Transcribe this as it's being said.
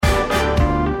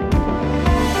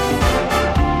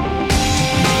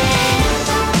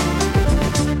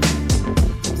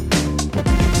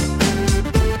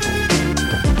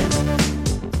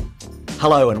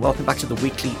Hello and welcome back to the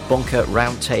weekly Bunker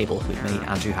Roundtable with me,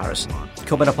 Andrew Harrison.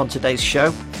 Coming up on today's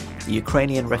show, the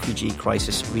Ukrainian refugee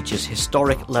crisis reaches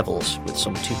historic levels with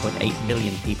some 2.8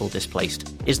 million people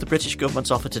displaced. Is the British government's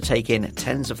offer to take in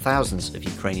tens of thousands of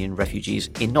Ukrainian refugees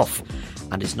enough?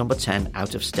 And is number 10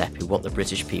 out of step with what the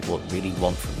British people really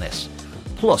want from this?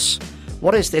 Plus,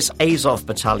 what is this Azov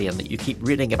battalion that you keep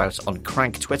reading about on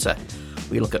Crank Twitter?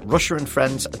 We look at Russia and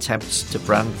friends' attempts to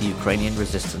brand the Ukrainian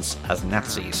resistance as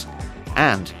Nazis.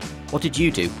 And what did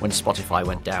you do when Spotify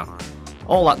went down?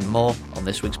 All that and more on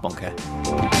this week's Bunker.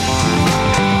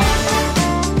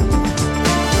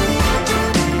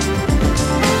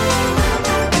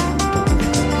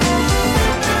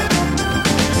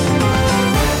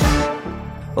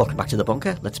 Welcome back to The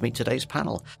Bunker. Let's meet today's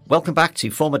panel. Welcome back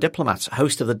to former diplomat,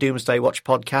 host of the Doomsday Watch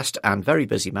podcast and very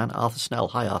busy man, Arthur Snell.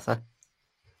 Hi, Arthur.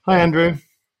 Hi, Andrew.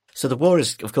 So the war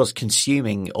is, of course,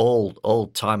 consuming all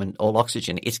time and all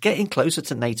oxygen. It's getting closer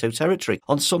to NATO territory.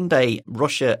 On Sunday,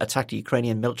 Russia attacked a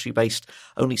Ukrainian military base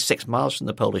only 6 miles from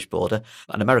the Polish border.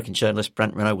 An American journalist,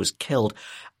 Brent Renaud, was killed.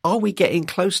 Are we getting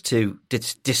close to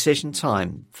decision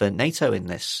time for NATO in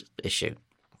this issue?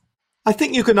 I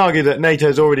think you can argue that NATO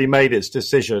has already made its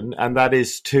decision, and that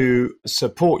is to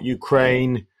support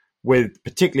Ukraine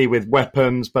particularly with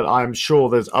weapons, but I'm sure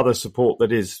there's other support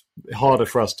that is harder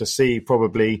for us to see,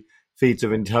 probably feeds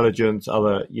of intelligence,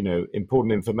 other,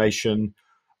 important information.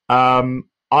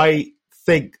 I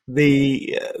think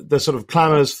the sort of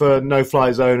clamours for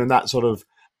no-fly zone and that sort of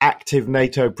active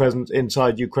NATO presence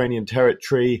inside Ukrainian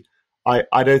territory,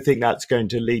 I don't think that's going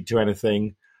to lead to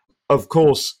anything. Of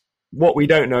course, what we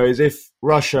don't know is if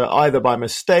Russia, either by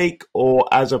mistake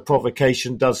or as a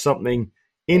provocation, does something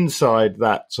inside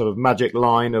that sort of magic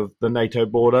line of the NATO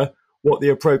border, what the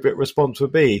appropriate response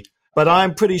would be. But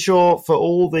I'm pretty sure for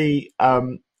all the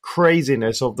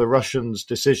craziness of the Russians'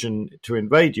 decision to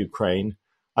invade Ukraine,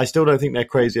 I still don't think they're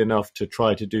crazy enough to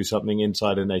try to do something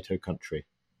inside a NATO country.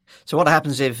 So what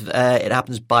happens if it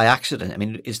happens by accident? I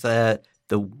mean, is there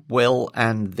the will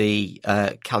and the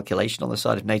calculation on the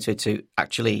side of NATO to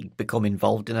actually become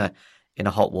involved in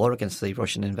a hot war against the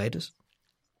Russian invaders?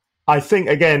 I think,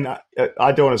 again,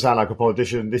 I don't want to sound like a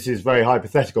politician. This is very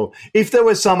hypothetical. If there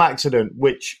was some accident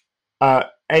which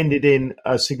ended in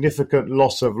a significant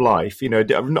loss of life,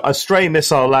 a stray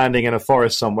missile landing in a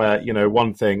forest somewhere,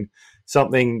 one thing,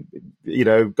 something,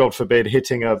 God forbid,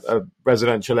 hitting a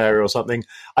residential area or something,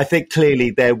 I think clearly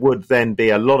there would then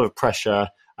be a lot of pressure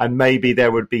and maybe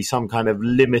there would be some kind of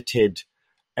limited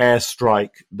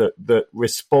airstrike that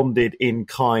responded in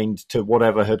kind to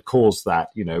whatever had caused that,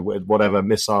 whatever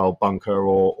missile bunker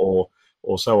or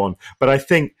so on. But I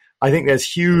think there's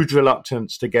huge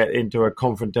reluctance to get into a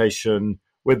confrontation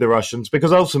with the Russians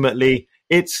because ultimately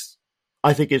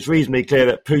I think it's reasonably clear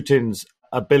that Putin's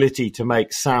ability to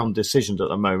make sound decisions at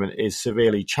the moment is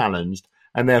severely challenged,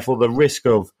 and therefore the risk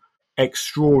of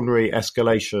extraordinary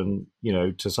escalation,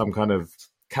 to some kind of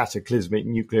cataclysmic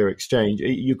nuclear exchange,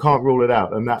 you can't rule it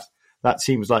out, and that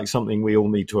seems like something we all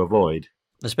need to avoid.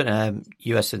 There's been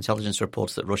US intelligence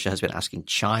reports that Russia has been asking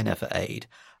China for aid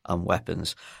and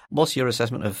weapons. What's your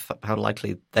assessment of how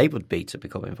likely they would be to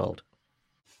become involved?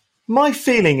 My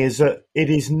feeling is that it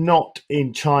is not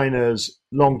in China's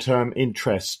long-term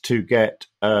interest to get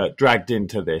dragged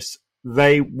into this.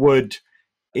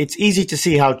 It's easy to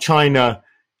see how China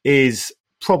is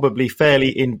probably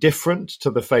really indifferent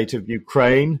to the fate of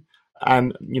Ukraine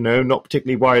and, not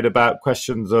particularly worried about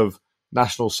questions of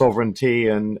national sovereignty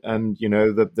and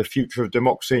the future of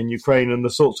democracy in Ukraine and the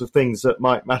sorts of things that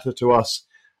might matter to us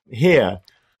here.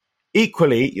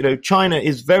 Equally, China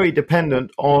is very dependent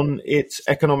on its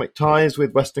economic ties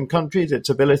with Western countries, its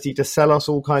ability to sell us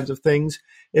all kinds of things.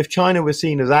 If China was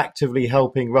seen as actively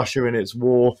helping Russia in its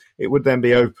war, it would then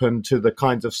be open to the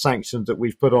kinds of sanctions that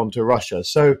we've put onto Russia.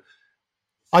 So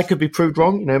I could be proved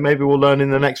wrong. Maybe we'll learn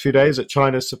in the next few days that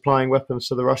China's supplying weapons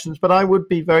to the Russians, but I would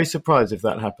be very surprised if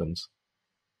that happens.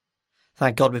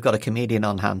 Thank God we've got a comedian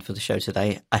on hand for the show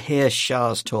today. Ahir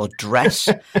Shah's tour Dress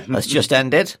has just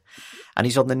ended, and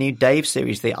he's on the new Dave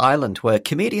series, The Island, where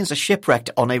comedians are shipwrecked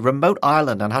on a remote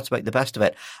island and had to make the best of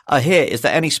it. Ahir, is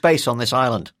there any space on this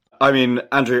island? I mean,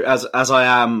 Andrew, as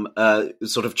I am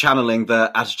sort of channeling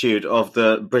the attitude of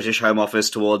the British Home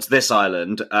Office towards this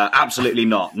island, absolutely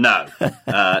not. No,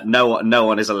 no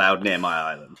one is allowed near my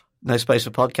island. No space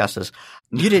for podcasters.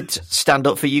 You did stand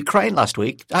up for Ukraine last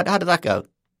week. How did that go?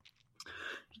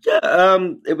 Yeah,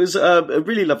 it was a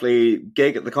really lovely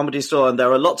gig at the Comedy Store, and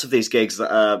there are lots of these gigs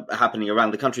that are happening around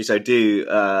the country, so do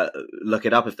look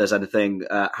it up if there's anything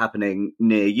happening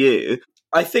near you.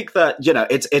 I think that,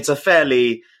 it's a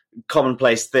fairly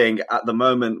commonplace thing at the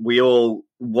moment. We all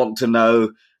want to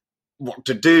know, what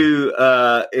to do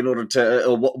in order to,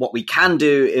 or what we can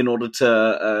do in order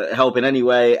to help in any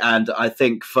way. And I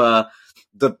think for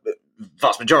the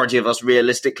vast majority of us,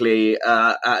 realistically,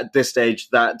 at this stage,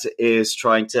 that is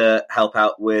trying to help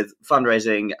out with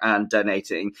fundraising and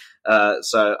donating.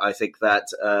 So I think that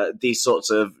these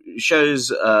sorts of shows,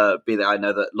 be there, I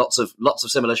know that lots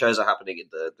of similar shows are happening in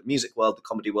the music world, the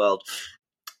comedy world,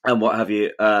 and what have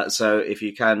you. So if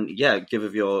you can, give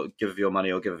of your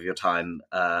money or give of your time,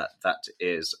 that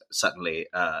is certainly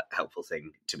a helpful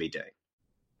thing to be doing.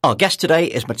 Our guest today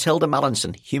is Matilda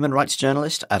Mallinson, human rights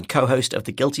journalist and co-host of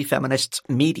the Guilty Feminists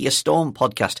Media Storm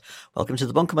podcast. Welcome to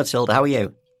the bunker, Matilda. How are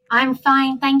you? I'm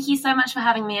fine. Thank you so much for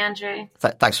having me, Andrew.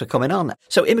 Thanks for coming on.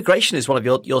 So immigration is one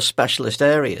of your specialist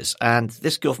areas, and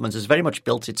this government has very much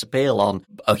built its appeal on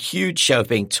a huge show of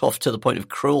being tough to the point of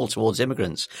cruel towards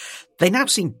immigrants. They now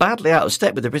seem badly out of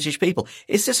step with the British people.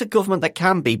 Is this a government that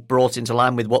can be brought into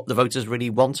line with what the voters really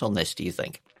want on this, do you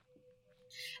think?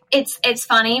 It's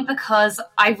funny because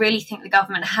I really think the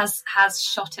government has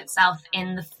shot itself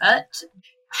in the foot,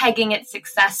 pegging its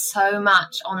success so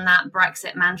much on that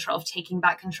Brexit mantra of taking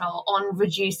back control, on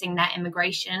reducing net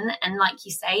immigration. And like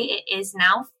you say, it is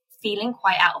now feeling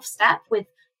quite out of step with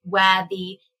where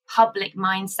the public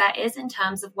mindset is in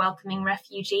terms of welcoming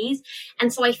refugees.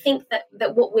 And so I think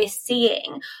that what we're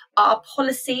seeing are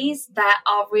policies that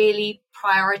are really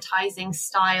prioritizing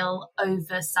style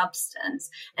over substance.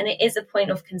 And it is a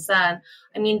point of concern.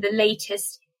 I mean, the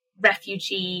latest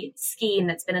refugee scheme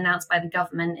that's been announced by the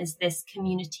government is this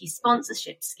community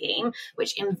sponsorship scheme,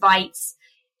 which invites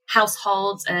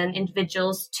households and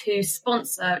individuals to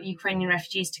sponsor Ukrainian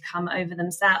refugees to come over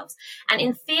themselves. And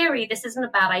in theory, this isn't a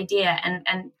bad idea.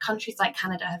 And countries like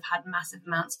Canada have had massive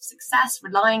amounts of success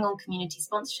relying on community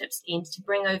sponsorship schemes to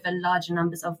bring over larger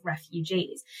numbers of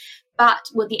refugees. But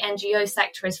what the NGO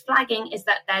sector is flagging is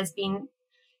that there's been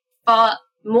far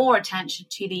more attention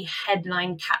to the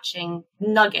headline catching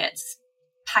nuggets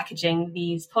packaging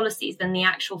these policies than the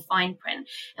actual fine print.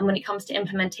 And when it comes to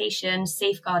implementation,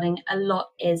 safeguarding, a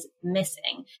lot is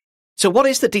missing. So what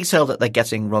is the detail that they're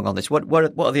getting wrong on this? What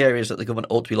are the areas that the government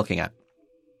ought to be looking at?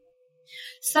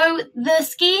 So the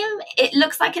scheme, it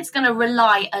looks like it's going to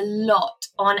rely a lot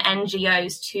on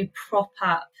NGOs to prop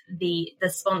up the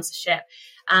sponsorship.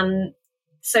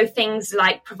 So things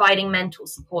like providing mental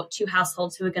support to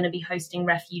households who are going to be hosting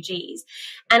refugees.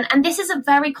 And this is a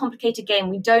very complicated game.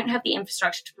 We don't have the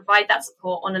infrastructure to provide that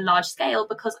support on a large scale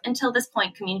because until this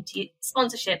point, community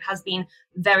sponsorship has been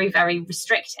very, very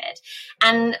restricted.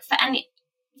 And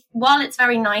while it's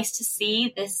very nice to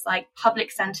see this like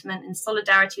public sentiment and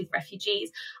solidarity with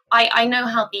refugees, I know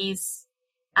how these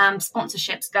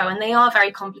sponsorships go, and they are very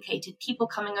complicated. People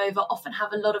coming over often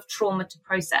have a lot of trauma to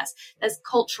process. There's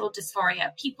cultural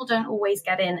dysphoria. People don't always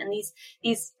get in, and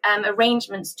these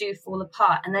arrangements do fall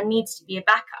apart, and there needs to be a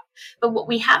backup. But what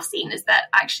we have seen is that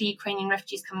actually Ukrainian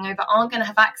refugees coming over aren't going to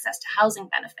have access to housing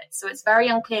benefits. So it's very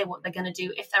unclear what they're going to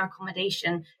do if their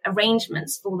accommodation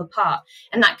arrangements fall apart,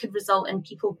 and that could result in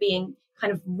people being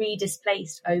kind of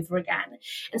redisplaced over again.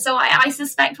 And so I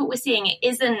suspect what we're seeing, it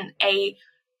isn't a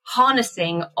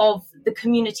harnessing of the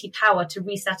community power to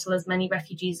resettle as many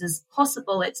refugees as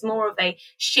possible. It's more of a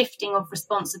shifting of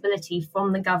responsibility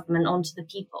from the government onto the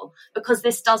people, because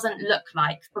this doesn't look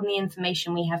like, from the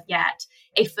information we have yet,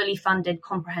 a fully funded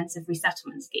comprehensive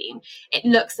resettlement scheme. It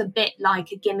looks a bit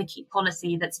like a gimmicky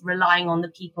policy that's relying on the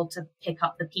people to pick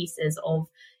up the pieces of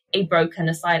a broken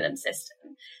asylum system.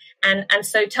 And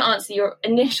so to answer your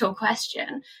initial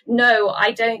question, no,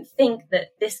 I don't think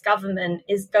that this government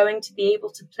is going to be able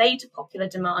to play to popular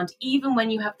demand, even when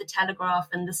you have the Telegraph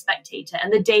and the Spectator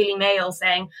and the Daily Mail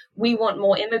saying, we want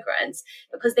more immigrants,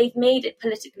 because they've made it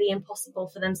politically impossible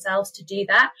for themselves to do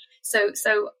that. So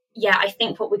yeah, I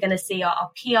think what we're going to see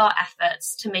are PR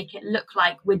efforts to make it look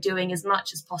like we're doing as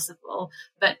much as possible,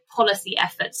 but policy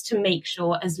efforts to make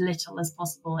sure as little as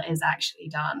possible is actually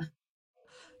done.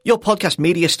 Your podcast,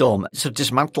 Media Storm, sort of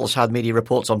dismantles how the media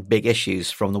reports on big issues,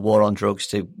 from the war on drugs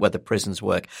to whether prisons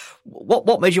work.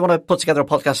 What made you want to put together a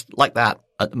podcast like that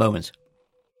at the moment?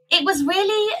 It was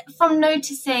really from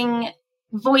noticing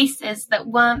voices that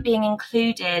weren't being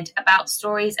included about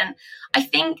stories. And I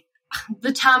think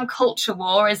the term culture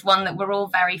war is one that we're all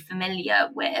very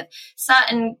familiar with.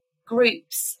 Certain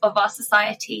groups of our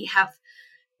society have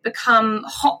become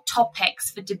hot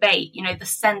topics for debate, you know, the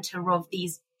center of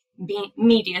these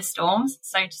media storms,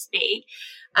 so to speak,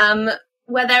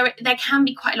 where there can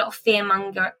be quite a lot of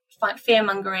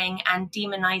fear-mongering and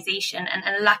demonization and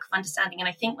a lack of understanding. And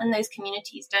I think when those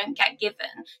communities don't get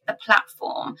given the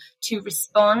platform to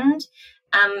respond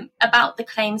about the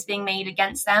claims being made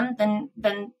against them, then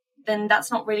then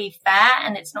that's not really fair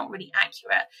and it's not really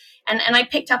accurate. And I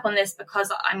picked up on this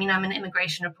because, I'm an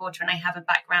immigration reporter and I have a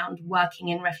background working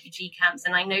in refugee camps.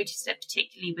 And I noticed it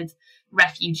particularly with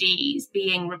refugees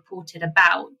being reported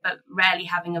about, but rarely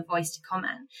having a voice to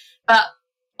comment. But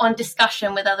on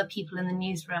discussion with other people in the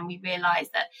newsroom, we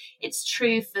realized that it's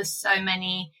true for so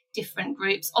many different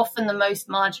groups, often the most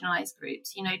marginalized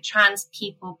groups, trans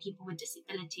people, people with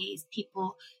disabilities,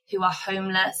 people who are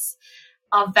homeless,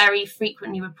 are very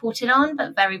frequently reported on,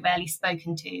 but very rarely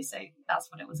spoken to. So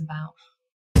that's what it was about.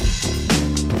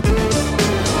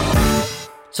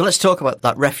 So let's talk about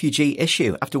that refugee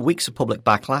issue. After weeks of public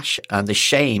backlash and the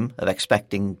shame of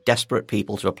expecting desperate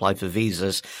people to apply for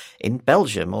visas in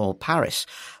Belgium or Paris,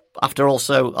 after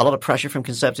also a lot of pressure from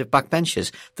Conservative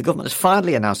backbenchers, the government has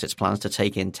finally announced its plans to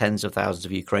take in tens of thousands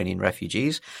of Ukrainian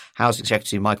refugees. Housing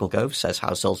Secretary Michael Gove says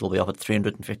households will be offered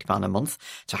 £350 a month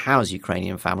to house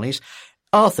Ukrainian families.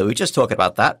 Arthur, we were just talking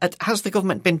about that. Has the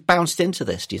government been bounced into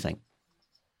this, do you think?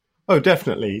 Oh,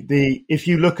 definitely. If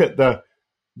you look at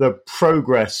the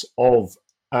progress of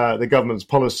the government's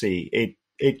policy,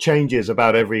 it changes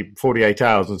about every 48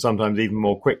 hours and sometimes even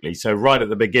more quickly. So right at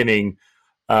the beginning,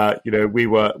 we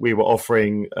were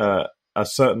offering a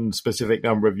certain specific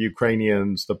number of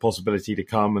Ukrainians the possibility to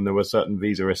come, and there were certain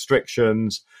visa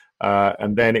restrictions.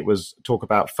 And then it was talk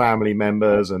about family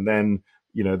members, and then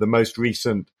the most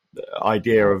recent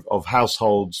idea of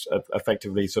households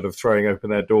effectively sort of throwing open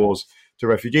their doors to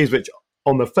refugees, which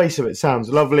on the face of it sounds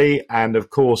lovely. And of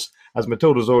course, as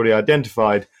Matilda's already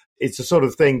identified, it's a sort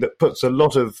of thing that puts a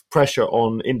lot of pressure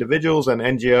on individuals and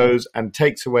NGOs and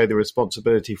takes away the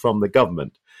responsibility from the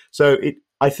government. So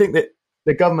I think that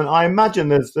the government, I imagine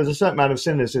there's a certain amount of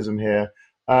cynicism here.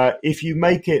 If you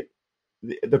make it,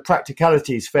 the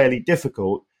practicalities fairly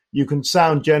difficult, you can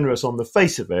sound generous on the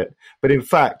face of it, but in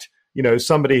fact,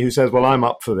 somebody who says, well, I'm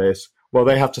up for this, well,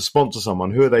 they have to sponsor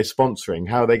someone. Who are they sponsoring?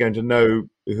 How are they going to know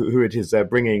who it is they're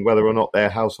bringing, whether or not their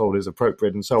household is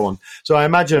appropriate, and so on? So I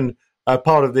imagine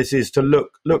part of this is to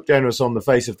look generous on the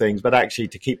face of things, but actually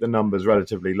to keep the numbers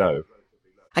relatively low.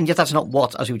 And yet that's not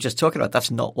what, as we were just talking about,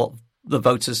 that's not what the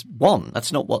voters want.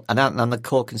 That's not what, and the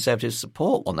core Conservatives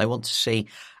support want. They want to see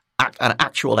an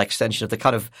actual extension of the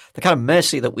kind of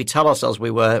mercy that we tell ourselves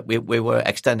we were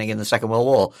extending in the Second World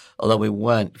War, although we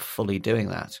weren't fully doing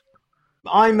that.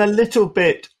 I'm a little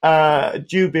bit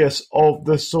dubious of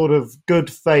the sort of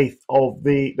good faith of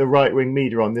the right-wing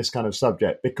media on this kind of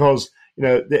subject, because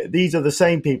these are the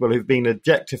same people who've been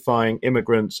objectifying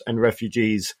immigrants and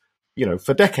refugees,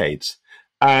 for decades.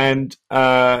 And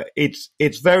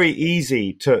it's very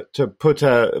easy to put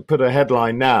a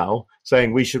headline now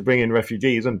saying we should bring in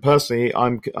refugees, and personally,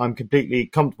 I'm completely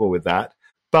comfortable with that.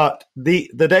 But the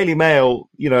Daily Mail,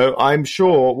 I'm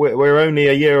sure we're only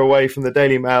a year away from the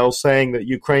Daily Mail saying that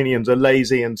Ukrainians are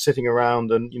lazy and sitting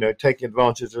around and taking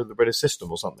advantage of the British system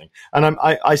or something. And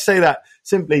I say that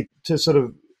simply to sort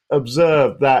of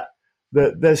observe that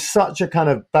there's such a kind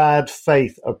of bad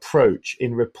faith approach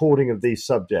in reporting of these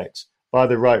subjects by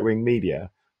the right-wing media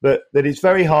that it's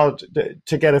very hard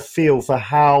to get a feel for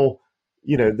how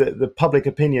the public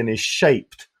opinion is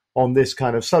shaped on this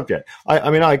kind of subject. I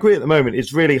mean, I agree at the moment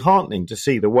it's really heartening to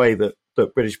see the way that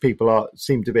British people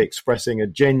seem to be expressing a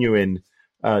genuine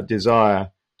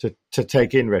desire to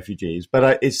take in refugees.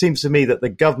 But it seems to me that the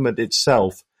government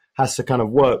itself has to kind of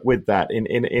work with that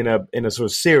in a sort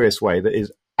of serious way that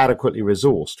is adequately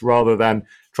resourced, rather than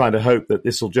trying to hope that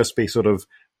this will just be sort of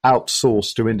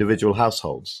outsourced to individual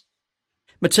households.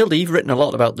 Matilda, you've written a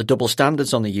lot about the double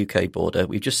standards on the UK border.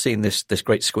 We've just seen this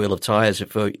great squeal of tyres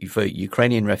for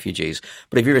Ukrainian refugees.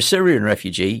 But if you're a Syrian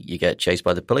refugee, you get chased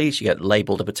by the police, you get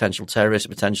labelled a potential terrorist, a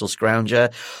potential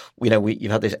scrounger.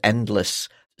 You've had this endless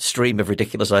stream of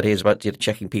ridiculous ideas about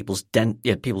checking people's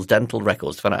dental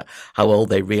records to find out how old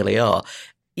they really are.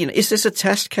 Is this a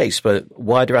test case for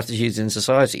wider attitudes in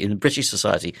society, in British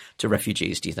society, to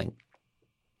refugees, do you think?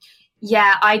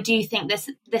 Yeah, I do think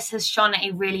this has shone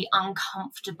a really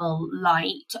uncomfortable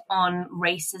light on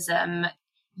racism,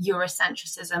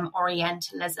 Eurocentrism,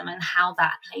 Orientalism, and how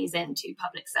that plays into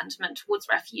public sentiment towards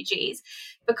refugees.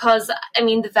 Because,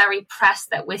 the very press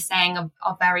that we're saying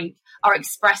are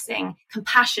expressing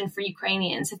compassion for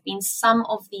Ukrainians have been some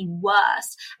of the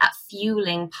worst at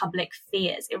fueling public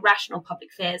fears, irrational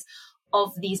public fears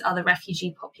of these other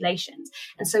refugee populations.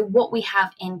 And so what we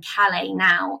have in Calais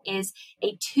now is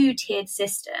a two-tiered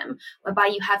system whereby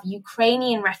you have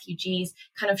Ukrainian refugees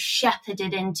kind of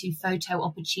shepherded into photo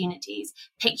opportunities,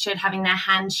 pictured having their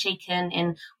hands shaken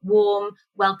in warm,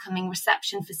 welcoming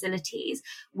reception facilities,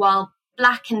 while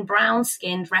Black and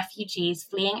brown-skinned refugees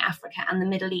fleeing Africa and the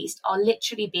Middle East are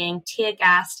literally being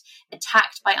tear-gassed,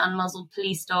 attacked by unmuzzled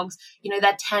police dogs.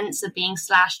 Their tents are being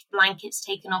slashed, blankets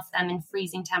taken off them in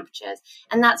freezing temperatures.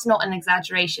 And that's not an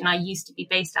exaggeration. I used to be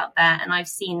based out there, and I've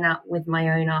seen that with my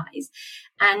own eyes.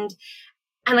 And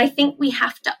I think we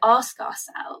have to ask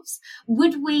ourselves,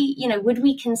 would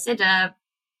we consider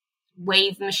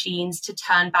wave machines to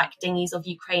turn back dinghies of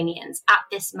Ukrainians at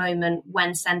this moment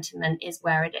when sentiment is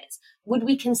where it is? Would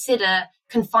we consider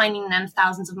confining them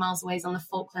thousands of miles away on the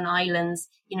Falkland Islands,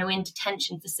 in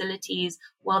detention facilities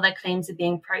while their claims are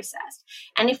being processed?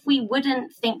 And if we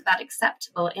wouldn't think that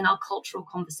acceptable in our cultural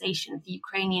conversation of the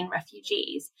Ukrainian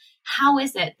refugees, how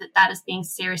is it that is being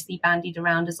seriously bandied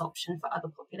around as option for other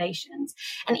populations?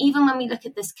 And even when we look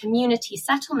at this community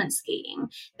settlement scheme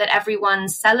that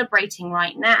everyone's celebrating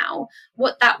right now,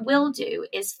 what that will do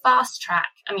is fast track,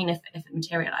 if it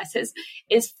materializes,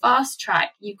 is fast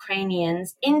track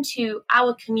Ukrainians into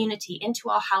our community, into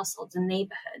our households and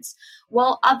neighborhoods,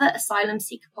 while other asylum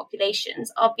seeker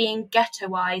populations are being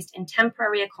ghettoized in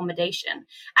temporary accommodation,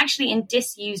 actually in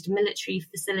disused military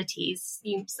facilities.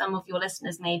 Some of your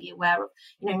listeners may be aware of,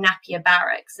 Napier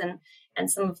barracks and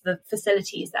some of the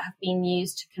facilities that have been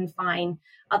used to confine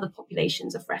other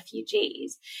populations of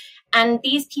refugees. And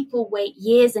these people wait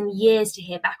years and years to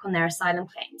hear back on their asylum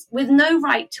claims with no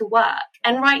right to work.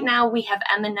 And right now we have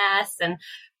M&S and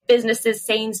businesses,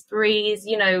 Sainsbury's,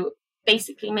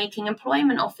 basically making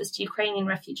employment offers to Ukrainian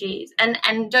refugees.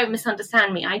 And don't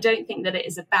misunderstand me. I don't think that it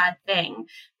is a bad thing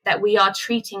that we are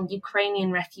treating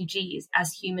Ukrainian refugees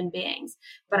as human beings.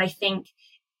 But I think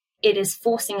it is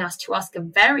forcing us to ask a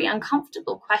very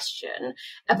uncomfortable question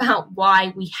about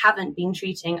why we haven't been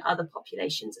treating other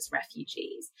populations as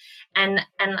refugees. And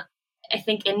I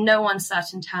think in no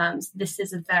uncertain terms, this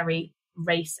is a very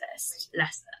racist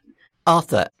lesson.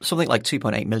 Arthur, something like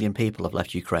 2.8 million people have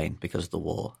left Ukraine because of the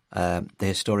war. The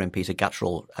historian Peter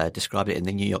Gattrell described it in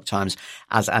the New York Times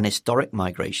as an historic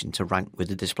migration to rank with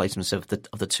the displacements of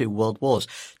the two world wars.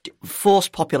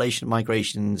 Forced population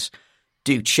migrations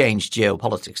do change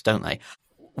geopolitics, don't they?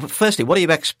 Firstly, what are you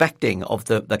expecting of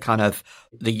the kind of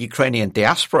the Ukrainian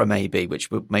diaspora which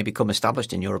may become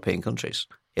established in European countries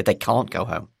if they can't go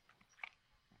home?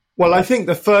 Well, I think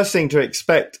the first thing to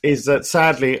expect is that,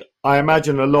 sadly, I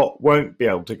imagine a lot won't be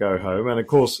able to go home. And of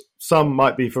course, some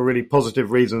might be for really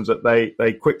positive reasons that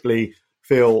they quickly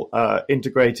feel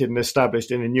integrated and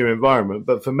established in a new environment.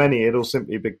 But for many, it'll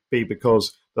simply be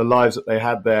because the lives that they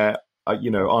had there,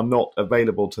 are not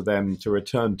available to them to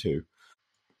return to.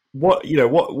 What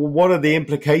are the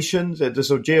implications, the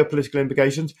sort of geopolitical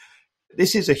implications?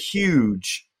 This is a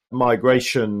huge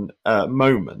migration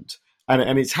moment.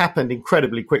 And it's happened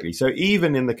incredibly quickly. So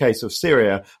even in the case of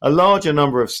Syria, a larger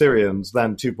number of Syrians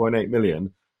than 2.8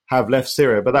 million have left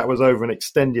Syria, but that was over an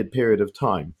extended period of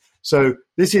time. So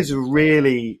this is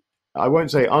really, I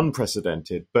won't say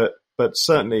unprecedented, but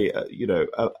certainly,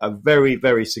 a very,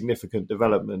 very significant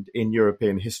development in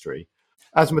European history.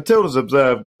 As Matilda's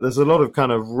observed, there's a lot of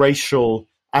kind of racial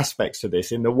aspects to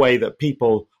this in the way that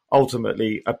people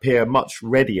ultimately appear much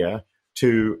readier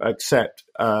to accept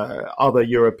other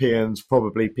Europeans,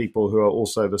 probably people who are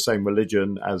also the same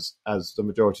religion as the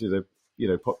majority of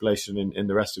the population in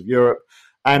the rest of Europe.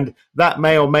 And that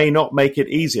may or may not make it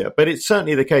easier. But it's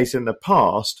certainly the case in the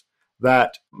past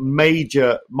that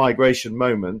major migration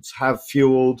moments have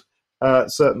fueled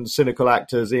certain cynical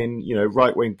actors in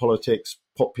right-wing politics,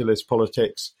 populist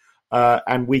politics,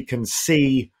 and we can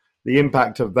see the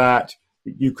impact of that.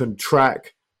 You can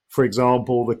track, for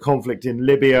example, the conflict in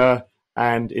Libya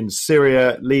and in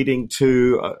Syria, leading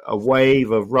to a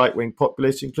wave of right-wing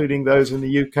populists, including those in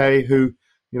the UK who,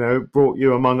 brought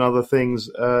you, among other things,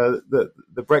 the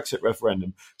Brexit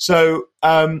referendum. So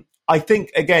I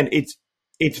think, again,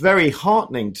 it's very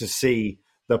heartening to see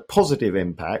the positive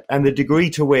impact and the degree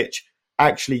to which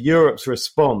actually Europe's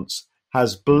response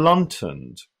has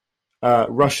blunted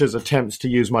Russia's attempts to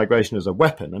use migration as a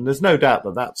weapon. And there's no doubt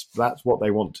that that's what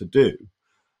they want to do.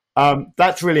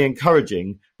 That's really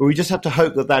encouraging, but we just have to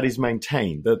hope that is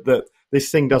maintained, that this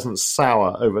thing doesn't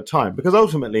sour over time. Because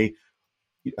ultimately,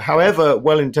 however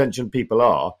well-intentioned people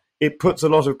are, it puts a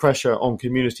lot of pressure on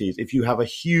communities if you have a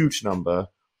huge number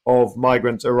of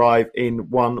migrants arrive in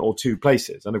one or two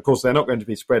places. And of course, they're not going to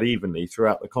be spread evenly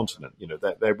throughout the continent.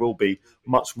 There will be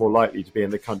much more likely to be in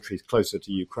the countries closer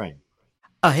to Ukraine.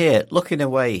 Here, looking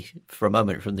away for a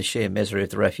moment from the sheer misery of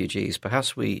the refugees,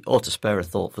 perhaps we ought to spare a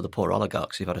thought for the poor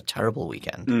oligarchs who've had a terrible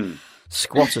weekend.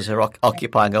 Squatters are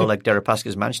occupying Oleg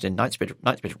Deripaska's mansion in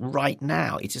Knightsbridge right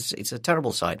now. It's a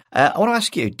terrible sight. I want to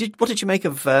ask you, what did you make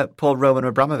of poor Roman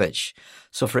Abramovich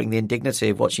suffering the indignity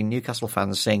of watching Newcastle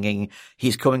fans singing,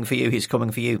 "He's coming for you, he's coming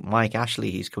for you, Mike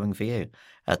Ashley, he's coming for you,"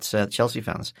 at Chelsea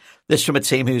fans? This from a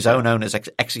team whose own owners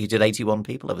executed 81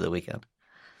 people over the weekend.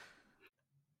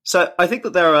 So I think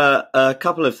that there are a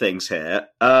couple of things here.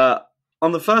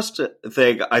 On the first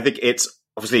thing, I think it's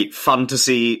obviously fun to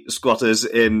see squatters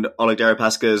in Oleg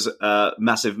Deripaska's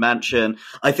massive mansion.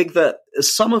 I think that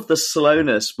some of the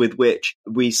slowness with which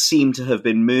we seem to have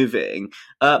been moving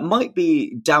might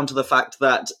be down to the fact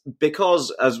that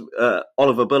because, as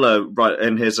Oliver Bullough,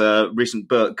 in his recent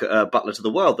book, Butler to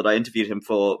the World, that I interviewed him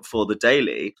for the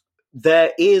Daily,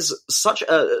 there is such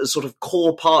a sort of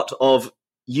core part of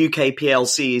UK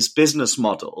PLC's business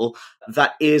model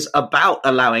that is about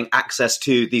allowing access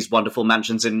to these wonderful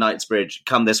mansions in Knightsbridge.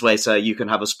 Come this way, sir, you can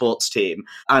have a sports team,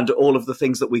 and all of the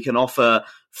things that we can offer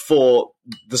for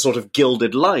the sort of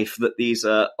gilded life that these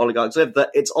oligarchs live, that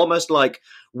it's almost like,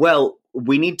 well,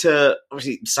 we need to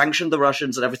obviously sanction the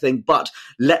Russians and everything, but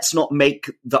let's not make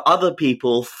the other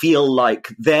people feel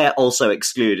like they're also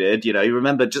excluded. You know, you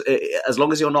remember, just, as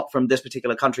long as you're not from this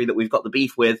particular country that we've got the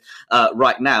beef with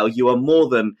right now, you are more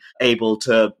than able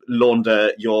to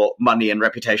launder your money and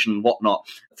reputation and whatnot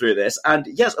through this. And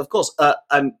yes, of course,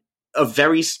 a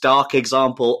very stark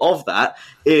example of that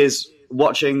is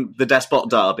watching the Despot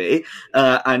Derby,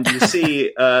 and you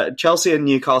see Chelsea and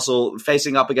Newcastle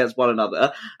facing up against one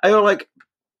another, and you're like,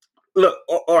 look,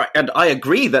 all right, and I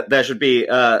agree that there should be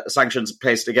sanctions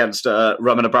placed against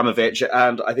Roman Abramovich,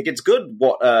 and I think it's good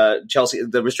what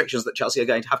the restrictions that Chelsea are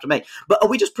going to have to make. But are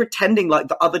we just pretending like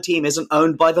the other team isn't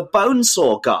owned by the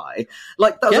Bonesaw guy?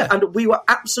 Like, and we were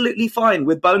absolutely fine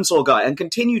with Bonesaw guy, and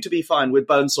continue to be fine with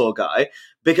Bonesaw guy,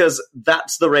 because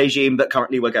that's the regime that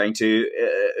currently we're going to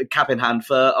cap in hand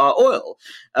for our oil,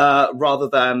 rather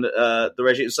than the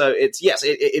regime. So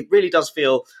it really does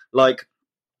feel like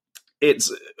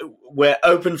we're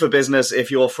open for business if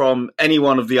you're from any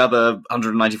one of the other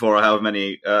 194 or however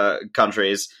many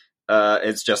countries.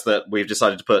 It's just that we've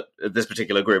decided to put this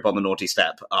particular group on the naughty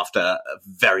step after a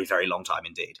very, very long time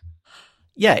indeed.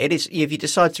 Yeah, it is. If you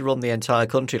decide to run the entire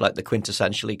country like the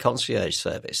quintessentially concierge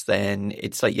service, then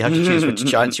it's like you have to choose which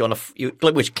clients you want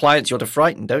to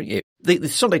frighten, don't you? The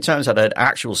Sunday Times had an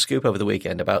actual scoop over the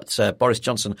weekend about Boris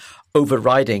Johnson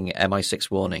overriding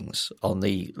MI6 warnings on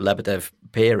the Lebedev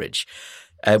peerage.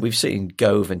 We've seen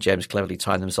Gove and James Cleverly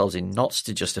tying themselves in knots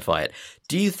to justify it.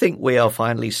 Do you think we are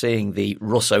finally seeing the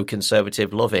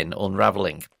Russo-conservative love-in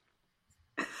unravelling?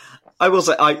 I will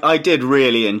say I did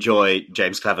really enjoy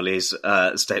James Cleverly's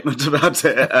statement about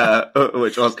it,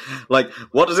 which was like,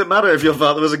 what does it matter if your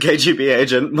father was a KGB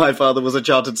agent? My father was a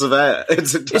chartered surveyor.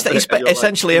 He's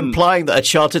essentially implying that a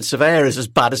chartered surveyor is as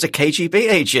bad as a KGB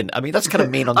agent. I mean, that's kind of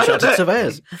mean on chartered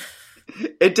surveyors.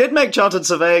 It did make chartered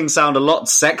surveying sound a lot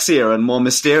sexier and more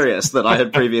mysterious than I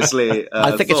had previously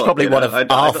I think it's probably one of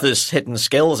Arthur's hidden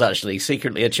skills, actually,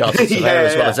 secretly a chartered surveyor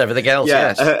as well as everything else.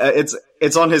 Yeah, yes.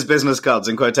 It's on his business cards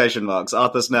in quotation marks.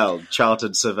 Arthur Snell,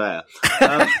 chartered surveyor.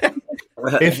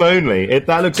 If only.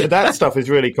 That stuff is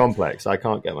really complex. I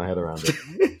can't get my head around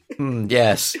it.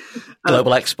 Yes.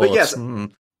 Global exports. Yes.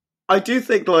 I do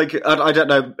think, like, I don't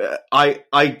know,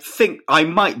 I think I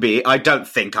might be, I don't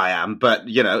think I am, but,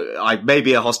 you know, I may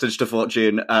be a hostage to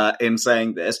fortune in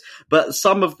saying this, but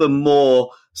some of the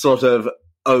more sort of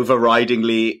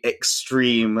overridingly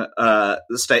extreme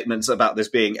statements about this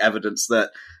being evidence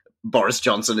that Boris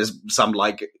Johnson is some,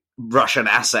 like, Russian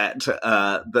asset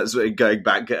that's going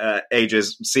back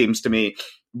ages seems to me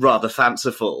rather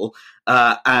fanciful,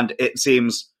 and it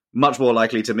seems much more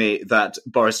likely to me that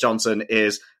Boris Johnson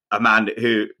is a man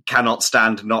who cannot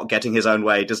stand not getting his own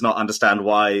way, does not understand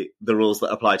why the rules that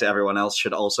apply to everyone else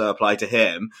should also apply to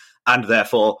him, and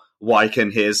therefore why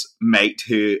can his mate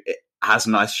who has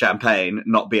nice champagne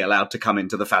not be allowed to come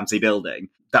into the fancy building?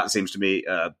 That seems to me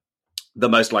the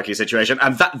most likely situation,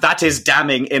 and that is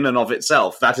damning in and of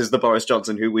itself. That is the Boris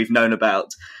Johnson who we've known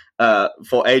about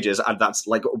for ages, and that's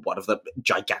like one of the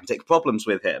gigantic problems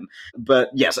with him. But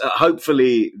yes,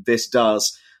 hopefully this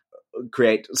does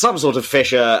create some sort of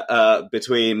fissure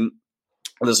between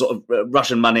the sort of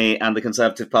Russian money and the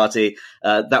Conservative Party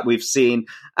that we've seen.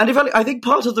 And I think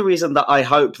part of the reason that I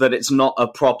hope that it's not a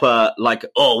proper, like,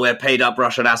 oh, we're paid up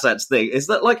Russian assets thing is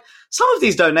that, like, some of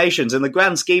these donations in the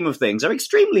grand scheme of things are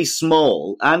extremely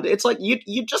small. And it's like,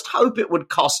 you just hope it would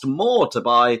cost more to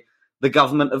buy the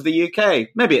government of the UK.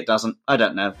 Maybe it doesn't. I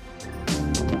don't know.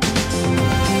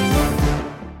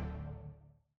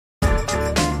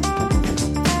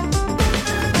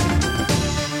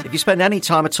 If you spend any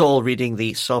time at all reading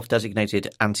the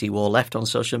self-designated anti-war left on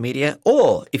social media,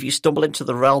 or if you stumble into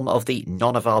the realm of the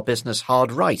none-of-our-business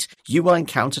hard right, you will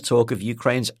encounter talk of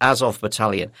Ukraine's Azov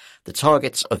battalion, the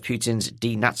targets of Putin's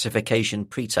denazification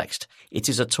pretext. It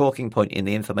is a talking point in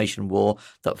the information war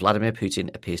that Vladimir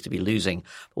Putin appears to be losing.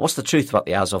 But what's the truth about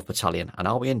the Azov battalion, and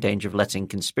are we in danger of letting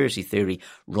conspiracy theory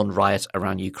run riot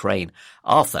around Ukraine?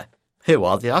 Arthur, who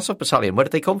are the Azov battalion? Where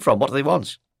did they come from? What do they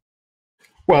want?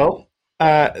 Well,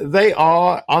 they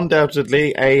are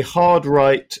undoubtedly a hard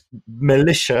right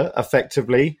militia,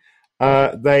 effectively.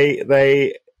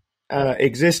 They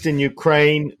exist in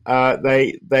Ukraine.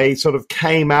 They sort of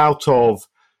came out of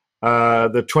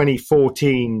the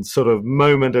 2014 sort of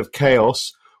moment of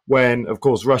chaos when, of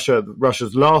course,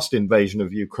 Russia's last invasion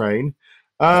of Ukraine.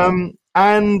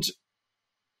 And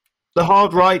the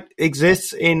hard right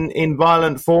exists in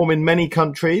violent form in many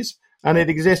countries. And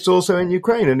it exists also in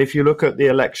Ukraine. And if you look at the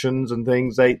elections and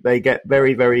things, they get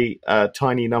very, very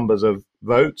tiny numbers of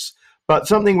votes. But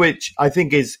something which I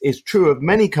think is true of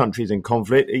many countries in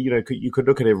conflict, you could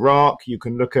look at Iraq, you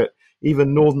can look at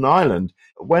even Northern Ireland.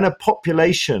 When a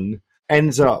population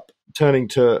ends up turning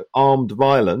to armed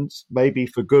violence, maybe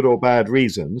for good or bad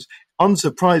reasons,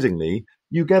 unsurprisingly,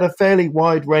 you get a fairly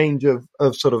wide range of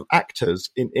sort of actors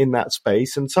in that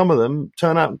space, and some of them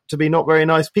turn out to be not very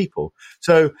nice people.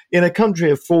 So in a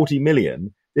country of 40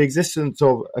 million, the existence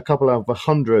of a couple of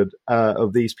 100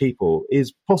 of these people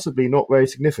is possibly not very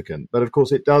significant. But of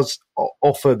course, it does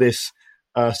offer this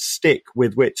stick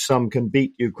with which some can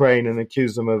beat Ukraine and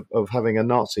accuse them of having a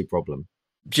Nazi problem.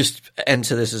 Just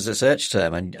enter this as a search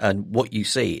term, and what you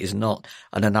see is not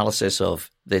an analysis of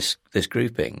this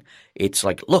grouping. It's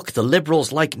like, look, the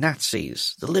liberals like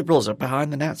Nazis. The liberals are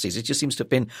behind the Nazis. It just seems to have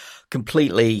been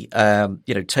completely,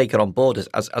 taken on board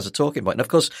as a talking point. And of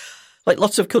course, like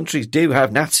lots of countries do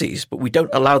have Nazis, but we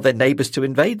don't allow their neighbours to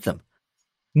invade them.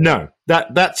 No,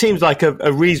 that seems like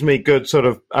a reasonably good sort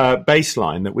of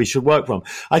baseline that we should work from.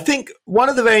 I think one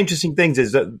of the very interesting things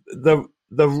is that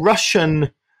the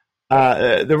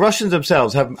Russians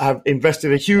themselves have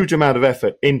invested a huge amount of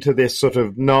effort into this sort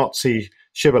of Nazi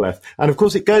shibboleth. And of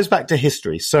course, it goes back to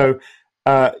history. So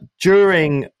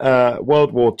during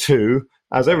World War II,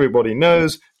 as everybody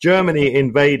knows, Germany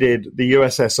invaded the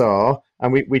USSR.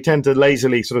 And we tend to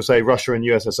lazily sort of say Russia and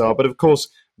USSR. But of course,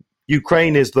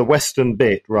 Ukraine is the western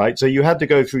bit, right? So you had to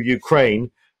go through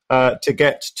Ukraine to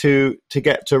get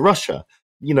to Russia.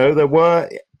 There were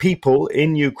people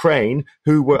in Ukraine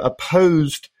who were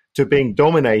opposed to being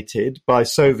dominated by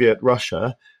Soviet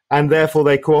Russia, and therefore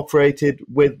they cooperated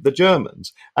with the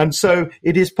Germans. And so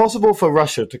it is possible for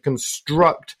Russia to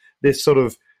construct this sort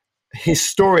of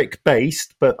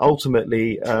historic-based, but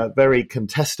ultimately very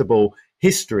contestable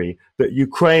history that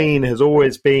Ukraine has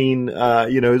always been,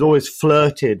 has always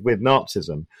flirted with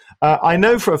Nazism. I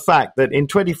know for a fact that in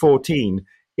 2014,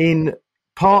 in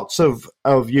parts of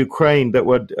Ukraine that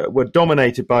were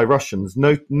dominated by Russians,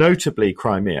 notably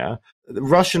Crimea,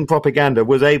 Russian propaganda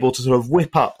was able to sort of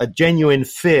whip up a genuine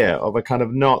fear of a kind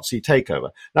of Nazi takeover.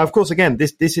 Now, of course, again,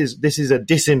 this is a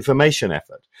disinformation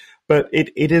effort, but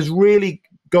it has really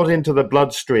got into the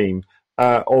bloodstream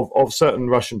of certain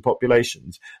Russian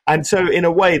populations. And so in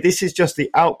a way, this is just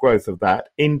the outgrowth of that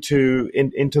into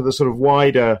the sort of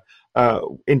wider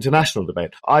international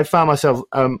debate. I found myself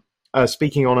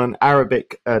speaking on an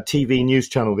Arabic TV news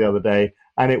channel the other day,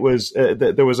 and it was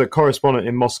there was a correspondent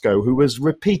in Moscow who was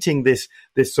repeating this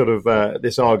sort of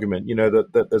this argument,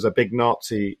 that there's a big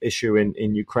Nazi issue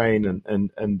in Ukraine,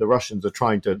 and the Russians are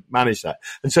trying to manage that.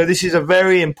 And so this is a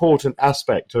very important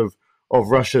aspect of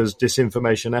Russia's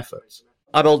disinformation efforts.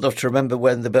 I'm old enough to remember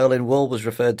when the Berlin Wall was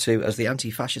referred to as the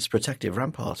anti-fascist protective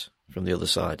rampart from the other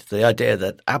side. The idea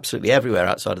that absolutely everywhere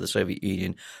outside of the Soviet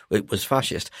Union it was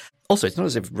fascist. Also, it's not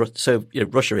as if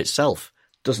Russia itself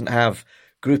doesn't have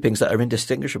groupings that are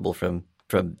indistinguishable from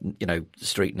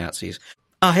street Nazis.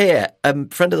 Here, a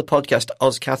friend of the podcast,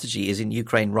 Oz Chatterjee, is in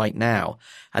Ukraine right now,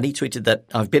 and he tweeted that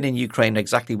I've been in Ukraine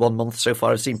exactly 1 month so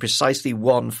far. I've seen precisely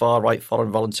one far-right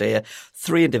foreign volunteer,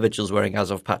 3 individuals wearing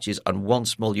Azov patches, and 1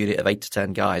 small unit of 8 to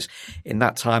 10 guys. In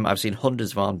that time, I've seen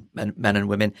hundreds of armed men and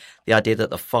women. The idea that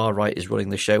the far right is running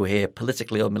the show here,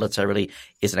 politically or militarily,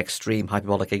 is an extreme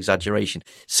hyperbolic exaggeration.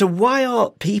 So why are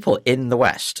people in the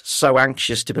West so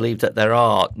anxious to believe that there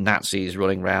are Nazis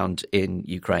running around in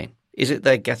Ukraine? Is it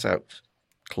their get-out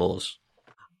clause?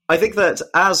 I think that,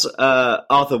 as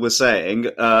Arthur was saying,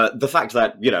 the fact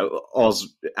that,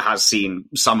 Oz has seen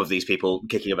some of these people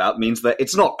kicking about means that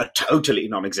it's not a totally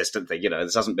non-existent thing.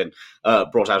 This hasn't been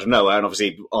brought out of nowhere. And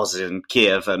obviously, Oz is in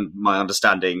Kiev, and my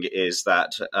understanding is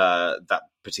that that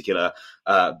particular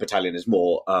battalion is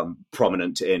more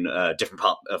prominent in a different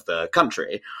part of the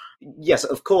country. Yes,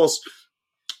 of course,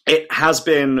 it has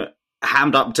been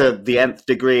hammed up to the nth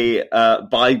degree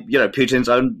by Putin's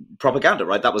own propaganda,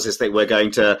 right? That was his thing. We're going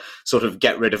to sort of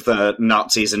get rid of the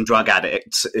Nazis and drug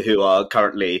addicts who are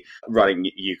currently running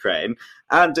Ukraine,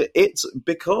 and it's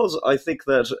because I think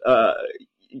that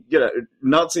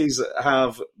Nazis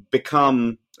have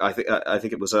become. I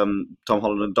think it was Tom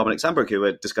Holland and Dominic Sandbrook who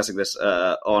were discussing this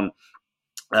on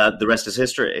The Rest is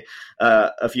History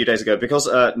a few days ago, because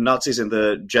Nazis in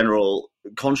the general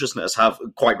consciousness have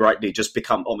quite rightly just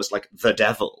become almost like the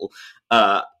devil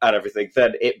and everything.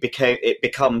 Then it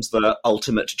becomes the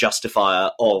ultimate justifier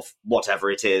of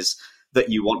whatever it is that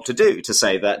you want to do, to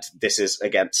say that this is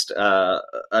against a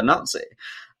Nazi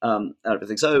and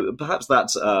everything. So perhaps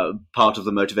that's part of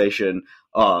the motivation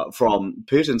from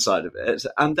Putin's side of it.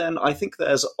 And then I think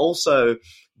there's also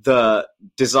the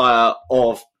desire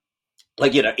of,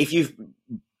 if you've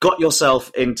got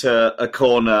yourself into a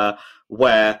corner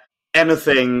where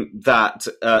anything that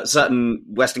certain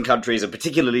Western countries, and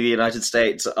particularly the United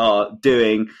States, are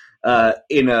doing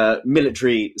in a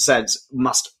military sense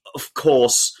must, of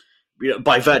course,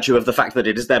 by virtue of the fact that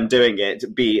it is them doing it,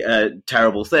 be a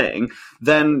terrible thing,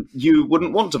 then you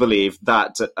wouldn't want to believe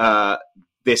that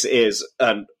this is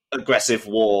an aggressive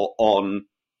war on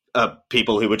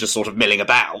people who were just sort of milling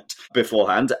about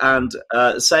beforehand, and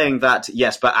saying that,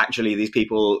 yes, but actually these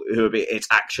people it's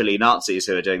actually Nazis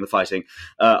who are doing the fighting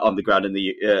on the ground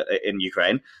in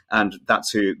Ukraine, and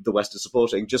that's who the West is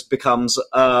supporting, just becomes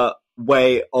a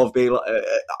way of being,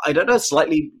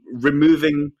 slightly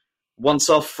removing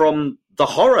oneself from the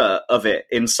horror of it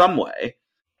in some way.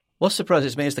 What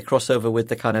surprises me is the crossover with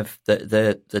the kind of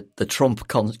the Trump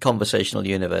conversational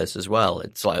universe as well.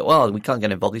 It's like, well, we can't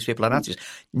get involved. These people are Nazis.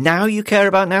 Now you care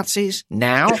about Nazis?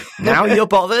 Now you're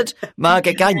bothered?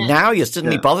 Margaret Guy, now you're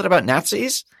suddenly bothered about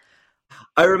Nazis?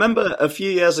 I remember a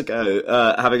few years ago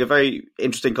having a very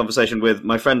interesting conversation with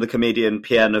my friend, the comedian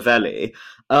Pierre Novelli,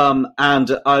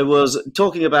 and I was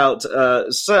talking about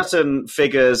certain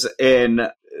figures in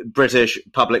British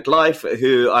public life,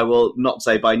 who I will not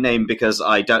say by name because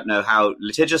I don't know how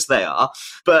litigious they are,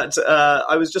 but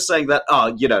I was just saying that,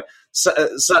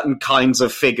 certain kinds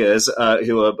of figures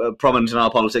who are prominent in our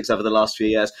politics over the last few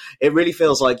years, it really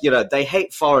feels like, they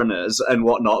hate foreigners and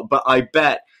whatnot, but I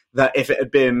bet that if it had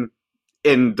been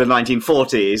in the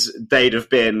 1940s, they'd have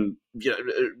been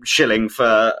shilling for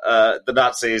the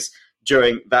Nazis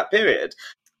during that period.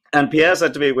 And Pierre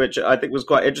said to me, which I think was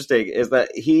quite interesting, is that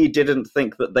he didn't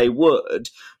think that they would,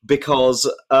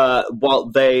 because while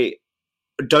they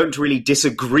don't really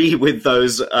disagree with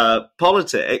those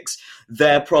politics,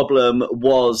 their problem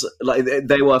was, like,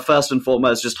 they were first and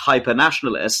foremost just hyper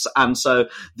nationalists, and so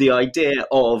the idea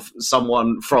of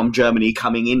someone from Germany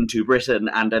coming into Britain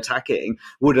and attacking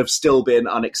would have still been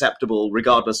unacceptable,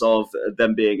 regardless of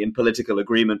them being in political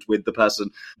agreement with the person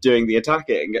doing the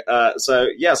attacking. So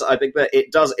yes, I think that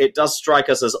it does strike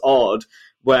us as odd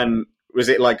when, was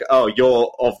it like, oh, you're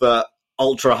of the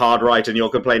ultra hard right and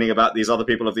you're complaining about these other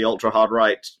people of the ultra hard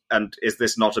right, and is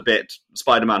this not a bit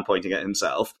Spider-Man pointing at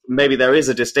himself? Maybe there is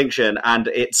a distinction, and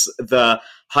it's the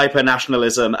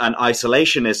hyper-nationalism and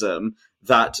isolationism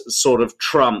that sort of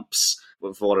trumps,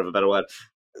 for want of a better word,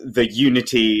 the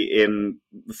unity in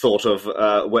thought of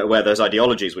where those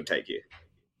ideologies would take you.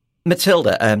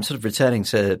 Matilda, sort of returning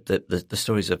to the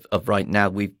stories of right now,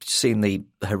 we've seen the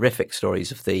horrific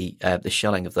stories of the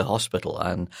shelling of the hospital,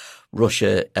 and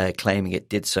Russia claiming it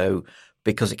did so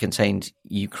because it contained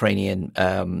Ukrainian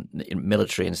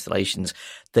military installations.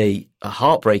 The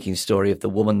heartbreaking story of the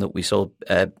woman that we saw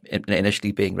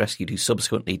initially being rescued, who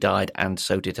subsequently died, and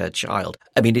so did her child.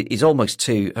 I mean, it is almost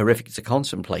too horrific to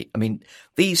contemplate. I mean,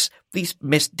 these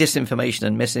disinformation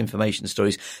and misinformation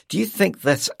stories, do you think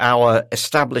that our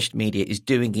established media is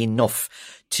doing enough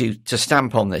to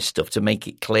stamp on this stuff, to make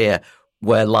it clear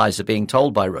where lies are being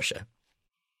told by Russia?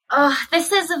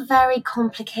 This is a very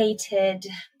complicated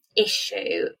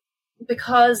issue,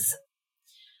 because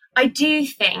I do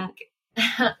think,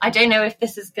 I don't know if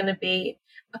this is going to be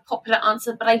a popular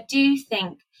answer, but I do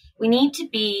think we need to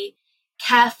be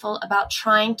careful about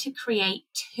trying to create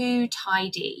too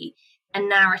tidy a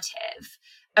narrative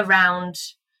around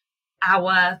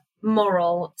our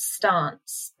moral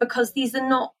stance, because these are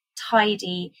not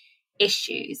tidy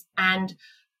issues. And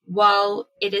while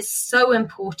it is so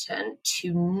important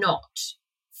to not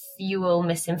fuel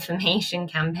misinformation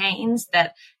campaigns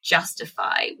that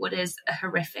justify what is a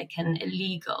horrific and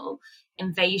illegal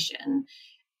invasion,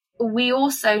 we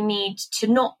also need to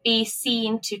not be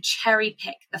seen to cherry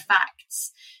pick the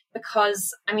facts.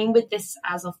 Because, I mean, with this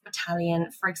Azov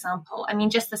battalion, for example, I mean,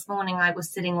 just this morning I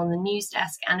was sitting on the news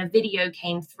desk and a video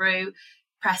came through,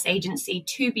 press agency,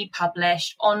 to be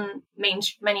published on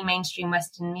many mainstream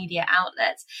Western media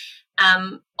outlets,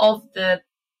 of the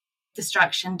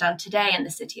destruction done today in the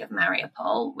city of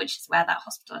Mariupol, which is where that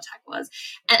hospital attack was.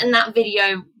 And that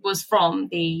video was from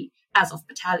the Azov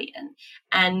battalion.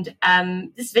 And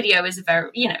this video is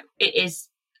it is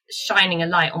shining a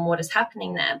light on what is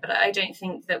happening there, but I don't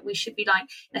think that we should be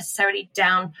necessarily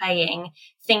downplaying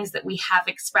things that we have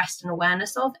expressed an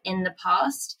awareness of in the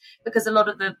past, because a lot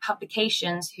of the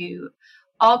publications who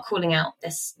are calling out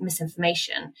this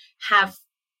misinformation have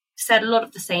said a lot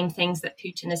of the same things that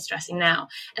Putin is stressing now.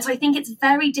 And so I think it's a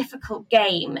very difficult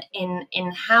game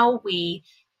in how we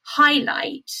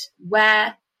highlight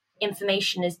where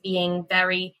information is being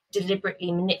very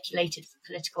deliberately manipulated for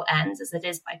political ends, as it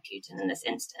is by Putin in this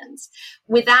instance,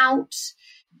 without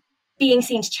being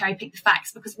seen to cherry pick the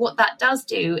facts, because what that does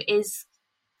do is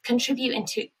contribute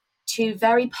into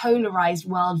very polarized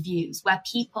worldviews, where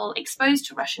people exposed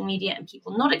to Russian media and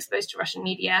people not exposed to Russian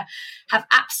media have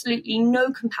absolutely no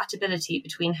compatibility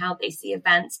between how they see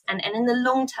events. And in the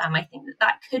long term, I think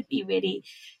that could be really,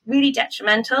 really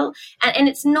detrimental. And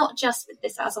it's not just with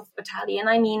this Azov battalion.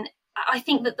 I mean, I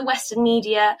think that the Western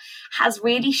media has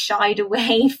really shied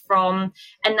away from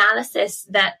analysis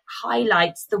that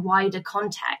highlights the wider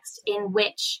context in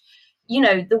which,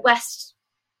 the West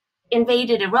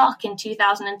invaded Iraq in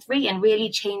 2003 and really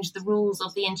changed the rules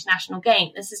of the international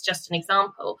game. This is just an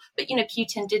example. But,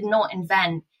 Putin did not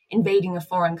invent invading a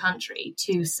foreign country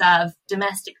to serve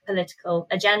domestic political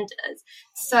agendas.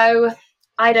 So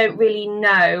I don't really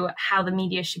know how the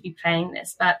media should be playing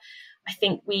this, but I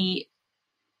think we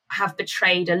have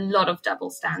betrayed a lot of double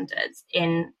standards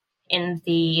in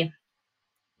the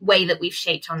way that we've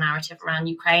shaped our narrative around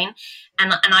Ukraine.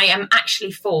 And I am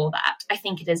actually for that. I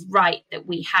think it is right that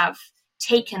we have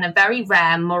taken a very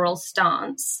rare moral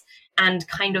stance and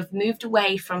kind of moved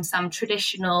away from some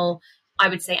traditional, I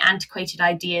would say, antiquated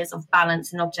ideas of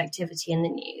balance and objectivity in the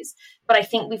news. But I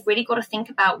think we've really got to think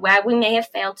about where we may have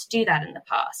failed to do that in the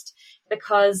past.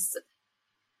 Because,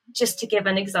 just to give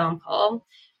an example,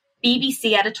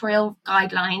 BBC editorial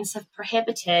guidelines have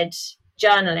prohibited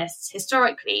journalists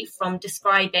historically from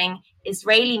describing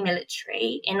Israeli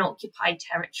military in occupied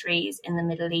territories in the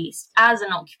Middle East as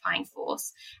an occupying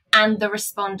force, and the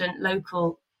respondent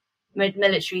local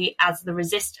military as the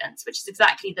resistance, which is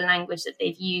exactly the language that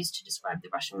they've used to describe the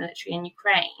Russian military in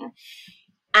Ukraine.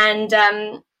 And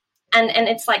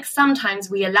it's like sometimes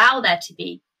we allow there to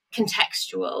be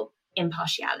contextual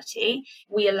impartiality.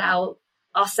 We allow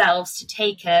ourselves to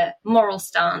take a moral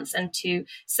stance and to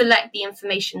select the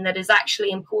information that is actually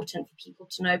important for people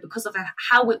to know because of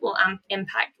how it will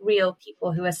impact real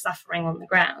people who are suffering on the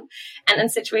ground, and in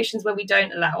situations where we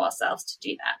don't allow ourselves to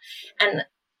do that. And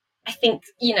I think,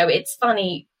 it's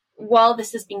funny, while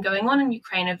this has been going on in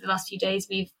Ukraine over the last few days,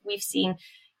 we've seen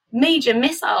major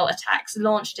missile attacks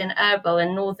launched in Erbil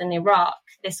in northern Iraq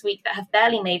this week that have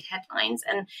barely made headlines.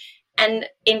 And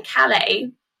in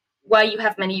Calais, where you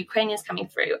have many Ukrainians coming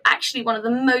through, actually one of the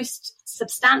most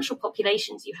substantial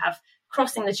populations you have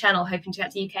crossing the channel hoping to get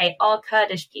to the UK are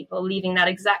Kurdish people leaving that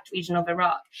exact region of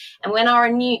Iraq. And when our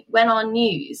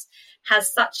news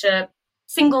has such a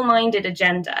single-minded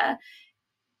agenda,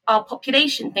 our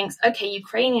population thinks, okay,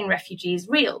 Ukrainian refugees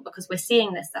real because we're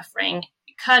seeing this suffering,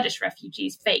 Kurdish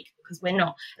refugees fake because we're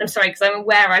not. And I'm sorry, because I'm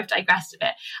aware I've digressed a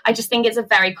bit. I just think it's a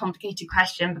very complicated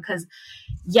question because,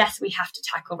 yes, we have to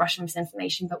tackle Russian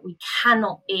misinformation, but we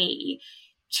cannot be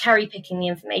cherry picking the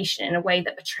information in a way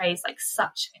that betrays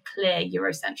such a clear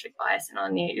Eurocentric bias in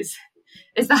our news.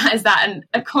 Is that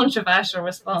a controversial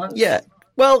response? Yeah.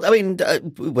 Well, I mean,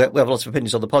 we have lots of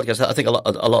opinions on the podcast. I think a lot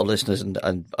of listeners and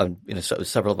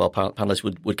several of our panelists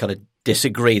would kind of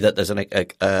disagree that there's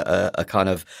a kind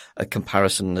of a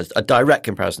comparison, a direct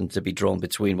comparison to be drawn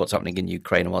between what's happening in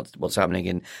Ukraine and what's happening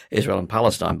in Israel and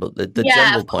Palestine. But the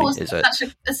general point is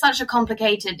it's such a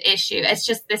complicated issue. It's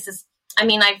just this is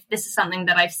something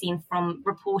that I've seen from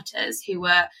reporters who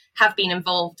have been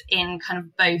involved in kind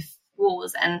of both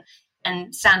wars and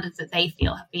standards that they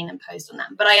feel have been imposed on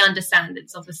them. But I understand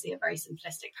it's obviously a very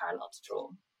simplistic parallel to draw.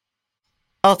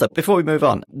 Arthur, before we move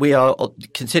on, we are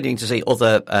continuing to see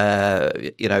other,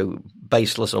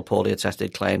 baseless or poorly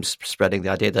attested claims spreading the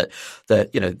idea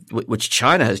that which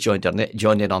China has joined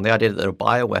in on, the idea that there are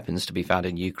bioweapons to be found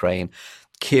in Ukraine.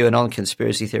 QAnon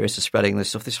conspiracy theorists are spreading this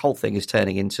stuff. This whole thing is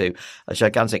turning into a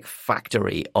gigantic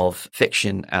factory of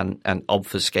fiction and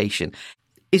obfuscation.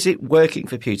 Is it working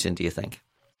for Putin, do you think?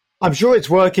 I'm sure it's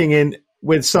working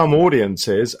with some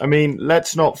audiences. I mean,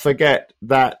 let's not forget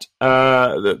that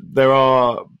there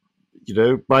are,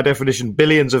 by definition,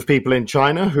 billions of people in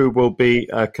China who will be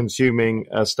consuming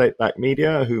state-backed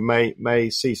media, who may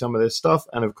see some of this stuff.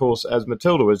 And of course, as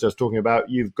Matilda was just talking about,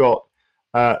 you've got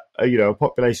a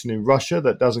population in Russia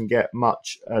that doesn't get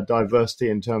much diversity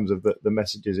in terms of the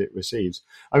messages it receives.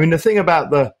 I mean, the thing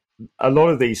about a lot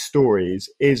of these stories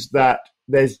is that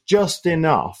there's just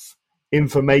enough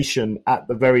information at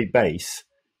the very base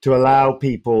to allow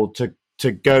people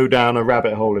to go down a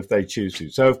rabbit hole if they choose to.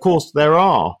 So, of course, there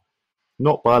are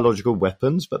not biological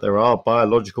weapons, but there are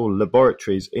biological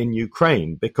laboratories in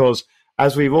Ukraine because,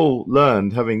 as we've all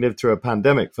learned, having lived through a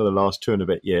pandemic for the last 2 and a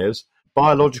bit years,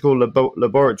 biological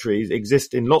laboratories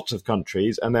exist in lots of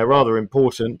countries, and they're rather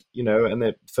important, and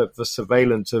they're for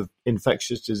surveillance of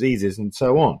infectious diseases and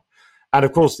so on. And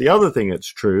of course, the other thing that's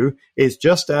true is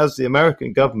just as the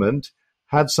American government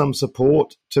had some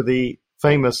support to the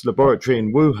famous laboratory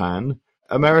in Wuhan,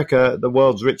 America, the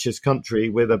world's richest country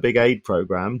with a big aid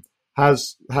program,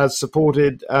 has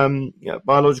supported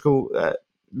biological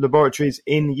laboratories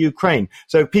in Ukraine.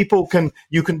 So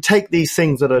you can take these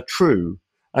things that are true,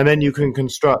 and then you can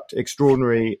construct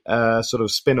extraordinary sort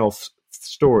of spin-off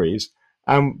stories.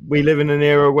 And we live in an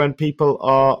era when people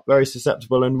are very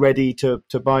susceptible and ready to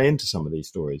buy into some of these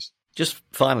stories. Just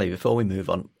finally, before we move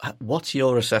on, what's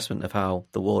your assessment of how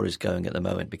the war is going at the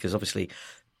moment? Because obviously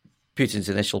Putin's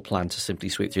initial plan to simply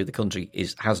sweep through the country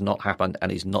has not happened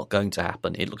and is not going to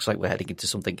happen. It looks like we're heading into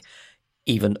something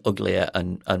even uglier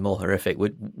and more horrific.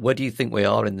 Where do you think we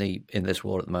are in this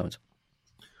war at the moment?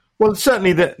 Well,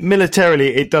 certainly that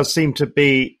militarily, it does seem to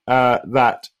be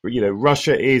that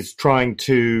Russia is trying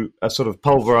to sort of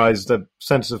pulverize the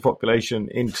centers of population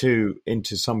into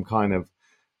some kind of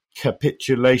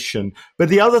capitulation. But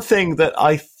the other thing that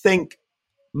I think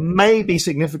may be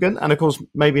significant, and of course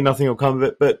maybe nothing will come of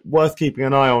it, but worth keeping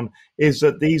an eye on, is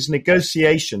that these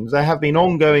negotiations, there have been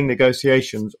ongoing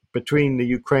negotiations between the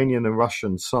Ukrainian and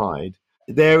Russian side.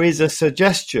 There is a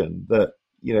suggestion that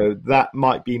that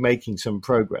might be making some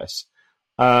progress.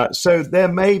 So there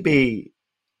may be,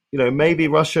 maybe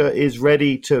Russia is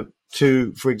ready to,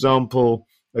 for example,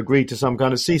 agree to some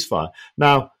kind of ceasefire.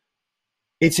 Now,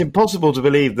 it's impossible to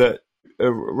believe that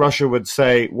Russia would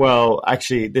say, well,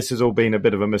 actually, this has all been a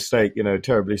bit of a mistake,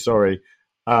 terribly sorry,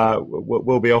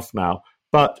 we'll be off now.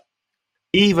 But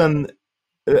even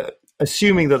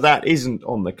assuming that isn't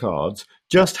on the cards,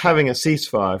 just having a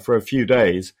ceasefire for a few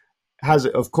days has,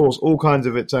 of course, all kinds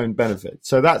of its own benefits.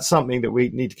 So that's something that we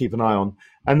need to keep an eye on.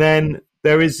 And then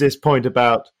there is this point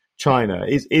about China.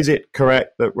 Is it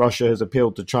correct that Russia has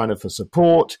appealed to China for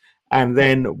support? And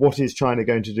then what is China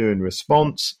going to do in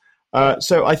response?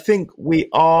 So I think we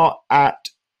are at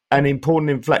an important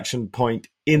inflection point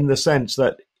in the sense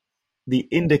that the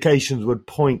indications would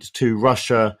point to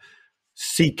Russia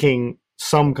seeking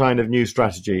some kind of new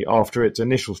strategy after its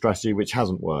initial strategy, which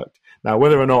hasn't worked. Now,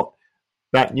 whether or not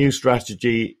that new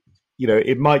strategy,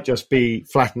 it might just be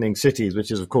flattening cities,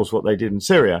 which is, of course, what they did in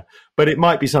Syria, but it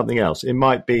might be something else. It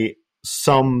might be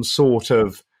some sort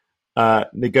of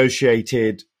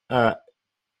negotiated, I'm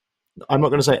not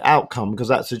going to say outcome because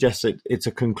that suggests it's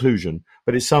a conclusion,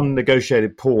 but it's some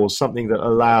negotiated pause, something that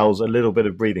allows a little bit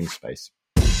of breathing space.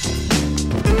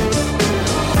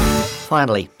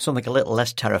 Finally, something a little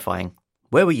less terrifying.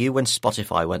 Where were you when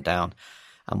Spotify went down?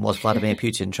 And was Vladimir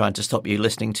Putin trying to stop you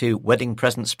listening to wedding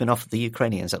present spin-off of the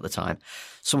Ukrainians at the time?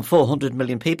 Some 400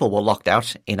 million people were locked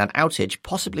out in an outage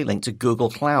possibly linked to Google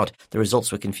Cloud. The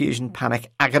results were confusion,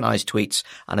 panic, agonised tweets,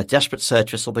 and a desperate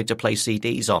search for something to play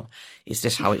CDs on. Is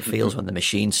this how it feels when the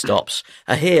machine stops?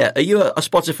 Here, are you a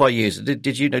Spotify user?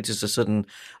 Did you notice a sudden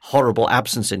horrible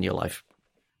absence in your life?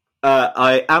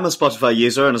 I am a Spotify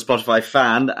user and a Spotify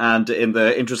fan, and in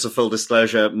the interest of full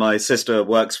disclosure, my sister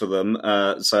works for them,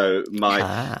 so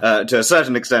to a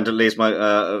certain extent, at least,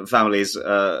 my family's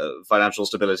financial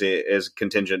stability is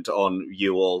contingent on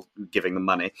you all giving them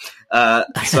money. But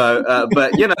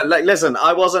listen,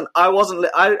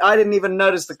 I didn't even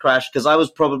notice the crash because I was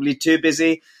probably too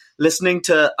busy listening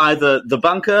to either The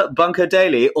Bunker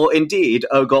Daily, or indeed,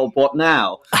 Oh God, What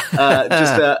Now?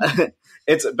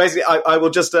 It's basically, I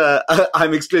will just,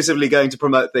 I'm exclusively going to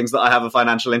promote things that I have a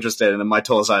financial interest in and my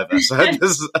tour's over. So but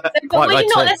were you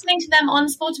not listening to them on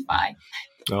Spotify?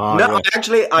 Oh, no, right.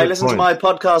 actually, I listen to my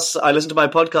podcasts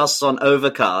on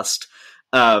Overcast,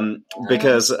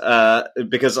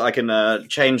 because I can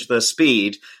change the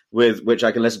speed with which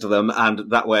I can listen to them,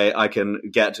 and that way I can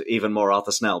get even more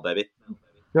Arthur Snell, baby.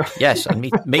 Yes, and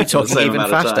me talking even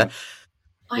faster.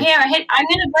 Here, I'm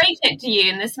going to break it to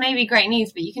you, and this may be great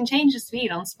news, but you can change the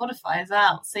speed on Spotify as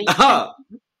well. So you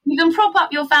can prop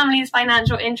up your family's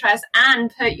financial interests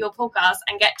and put your podcast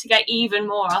and get even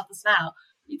more Arthur Snell.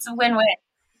 It's a win-win.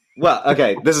 Well,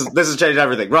 okay, this has changed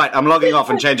everything. Right, I'm logging off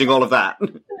and changing all of that.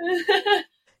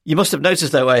 You must have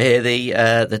noticed, though, I hear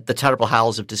the terrible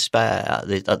howls of despair at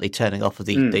the turning off of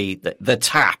the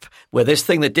tap, where this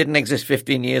thing that didn't exist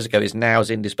 15 years ago is now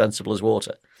as indispensable as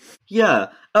water. Yeah,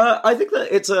 I think that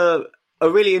it's a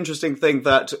really interesting thing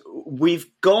that we've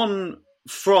gone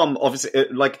from, obviously,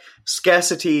 like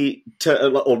scarcity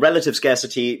or relative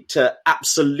scarcity to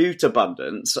absolute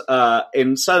abundance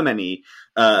in so many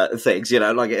things.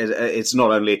 Like it's not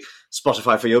only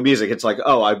Spotify for your music. It's like,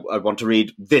 oh, I want to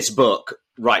read this book.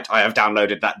 Right, I have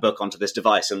downloaded that book onto this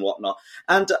device and whatnot.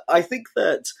 And I think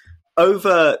that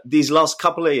over these last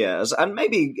couple of years, and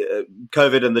maybe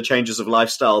COVID and the changes of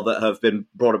lifestyle that have been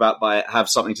brought about by it have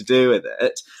something to do with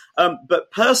it. But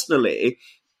personally,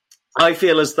 I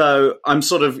feel as though I'm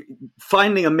sort of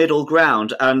finding a middle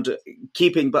ground and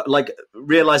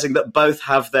realizing that both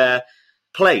have their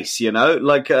place,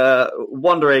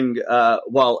 wandering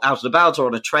while out and about or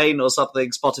on a train or something.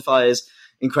 Spotify is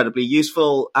incredibly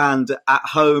useful, and at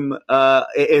home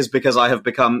it is, because I have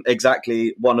become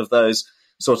exactly one of those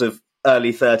sort of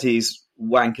early 30s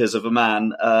wankers of a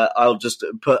man. I'll just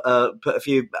put a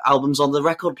few albums on the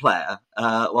record player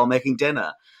while making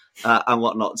dinner and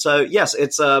whatnot. So yes,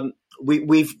 it's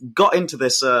we've got into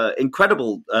this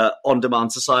incredible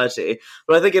on-demand society,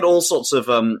 but I think in all sorts of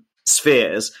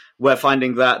spheres we're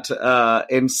finding that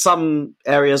in some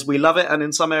areas we love it, and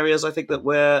in some areas I think that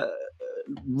we're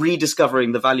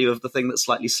rediscovering the value of the thing that's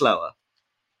slightly slower.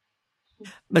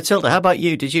 Matilda, how about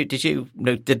you? Did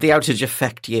the outage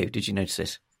affect you? Did you notice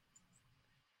this?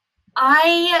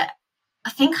 I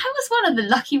think I was one of the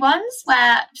lucky ones where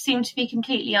I seemed to be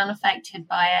completely unaffected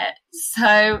by it.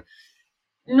 So,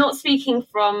 not speaking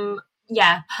from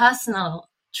personal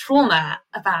trauma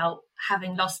about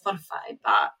having lost Spotify,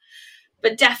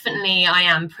 but definitely I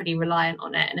am pretty reliant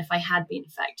on it. And if I had been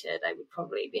affected, I would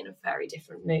probably be in a very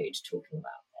different mood talking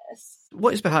about this.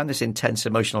 What is behind this intense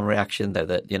emotional reaction, though,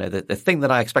 that, the thing that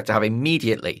I expect to have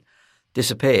immediately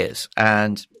disappears,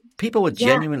 and people were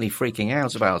genuinely freaking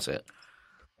out about it?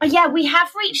 Yeah, we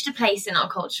have reached a place in our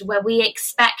culture where we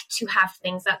expect to have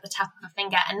things at the tap of a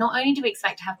finger. And not only do we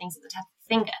expect to have things at the tap of a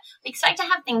finger, we expect to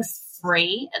have things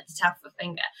free at the tap of a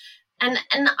finger. And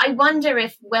I wonder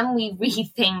if when we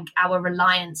rethink our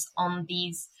reliance on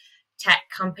these tech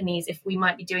companies, if we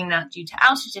might be doing that due to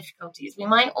outage difficulties, we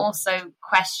might also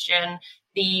question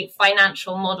the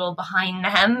financial model behind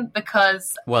them,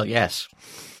 because... Well, yes.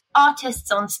 Artists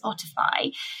on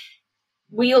Spotify,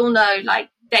 we all know,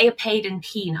 they are paid in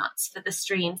peanuts for the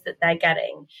streams that they're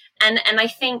getting. And I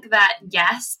think that,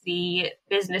 yes, the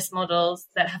business models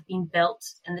that have been built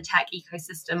in the tech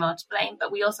ecosystem are to blame, but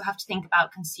we also have to think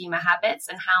about consumer habits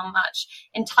and how much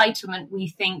entitlement we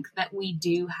think that we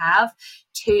do have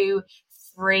to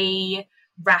free,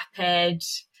 rapid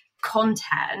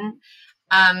content.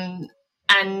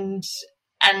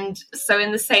 And so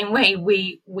in the same way,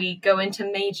 we go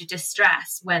into major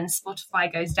distress when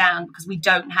Spotify goes down because we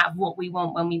don't have what we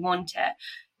want when we want it.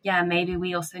 Yeah, maybe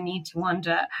we also need to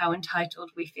wonder how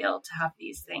entitled we feel to have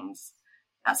these things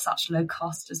at such low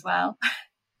cost as well.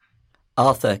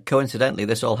 Arthur, coincidentally,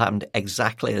 this all happened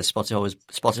exactly as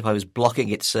Spotify was blocking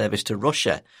its service to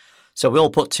Russia. So we all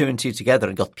put two and two together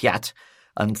and got piat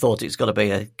and thought it's got to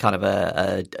be a kind of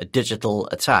a digital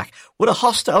attack. Would a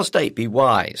hostile state be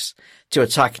wise to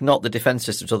attack not the defense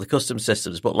systems or the customs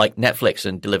systems, but like Netflix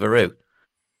and Deliveroo?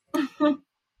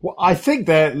 Well, I think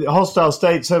that hostile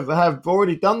states have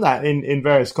already done that in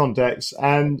various contexts.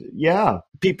 And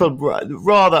people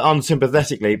rather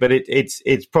unsympathetically, but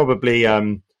it's probably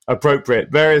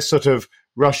appropriate. Various sort of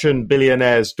Russian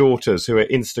billionaires' daughters who are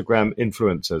Instagram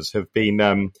influencers have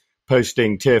been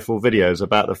posting tearful videos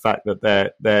about the fact that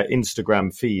their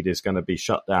Instagram feed is going to be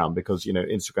shut down because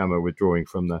Instagram are withdrawing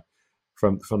from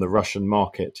the Russian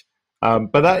market.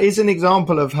 But that is an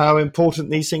example of how important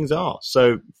these things are.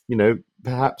 So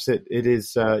perhaps it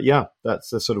is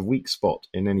that's a sort of weak spot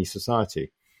in any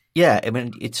society. Yeah, I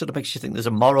mean, it sort of makes you think there's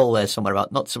a moral there somewhere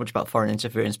about not so much about foreign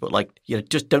interference, but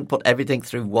just don't put everything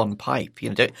through one pipe.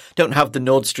 Don't have the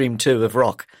Nord Stream 2 of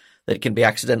rock that can be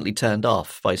accidentally turned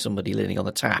off by somebody leaning on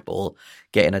the tap or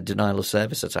getting a denial of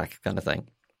service attack kind of thing.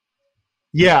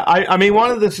 Yeah, I mean,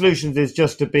 one of the solutions is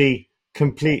just to be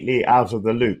completely out of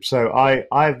the loop. So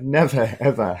I've never,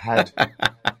 ever had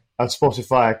a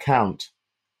Spotify account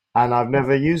and I've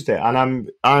never used it. And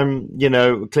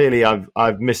I'm clearly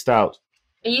I've missed out.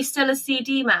 Are you still a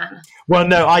CD man? Well,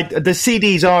 no, the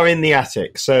CDs are in the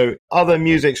attic, so other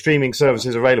music streaming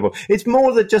services are available. It's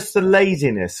more than just the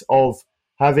laziness of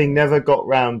having never got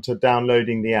round to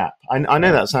downloading the app. I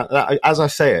know that as I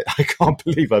say it, I can't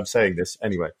believe I'm saying this.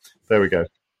 Anyway, there we go.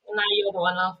 Now you're the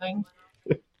one laughing.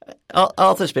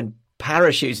 Arthur's been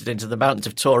parachuted into the mountains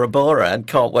of Tora Bora and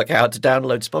can't work out how to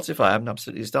download Spotify. I'm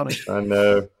absolutely astonished. I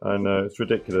know. It's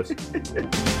ridiculous.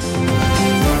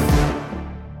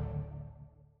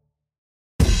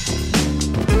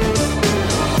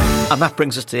 And that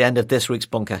brings us to the end of this week's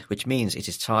Bunker, which means it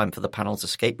is time for the panel's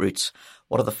escape routes.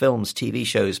 What are the films, TV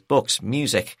shows, books,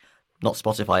 music, not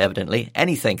Spotify evidently,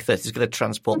 anything that is going to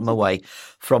transport them away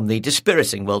from the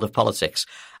dispiriting world of politics?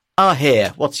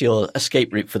 Here, what's your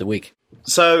escape route for the week?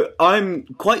 So I'm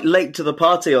quite late to the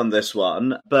party on this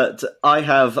one, but I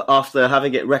have, after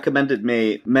having it recommended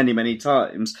me many, many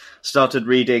times, started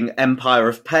reading Empire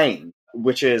of Pain,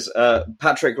 which is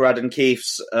Patrick Radden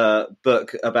Keefe's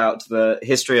book about the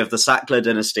history of the Sackler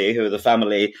dynasty, who are the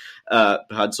family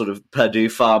had sort of Purdue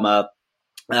Pharma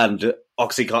and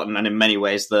Oxycontin, and in many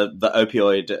ways the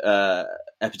opioid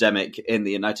epidemic in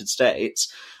the United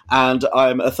States. And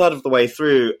I'm a third of the way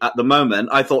through at the moment.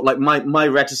 I thought, like, my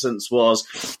reticence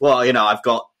was, well, I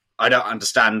don't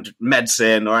understand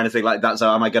medicine or anything like that, so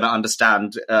am I going to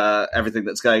understand everything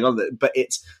that's going on? But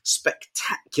it's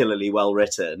spectacularly well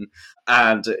written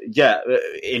and,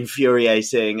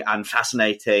 infuriating and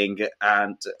fascinating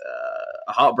and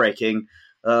heartbreaking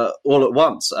all at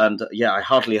once. And, I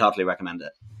heartily recommend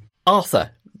it.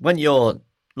 Arthur, when you're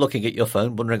looking at your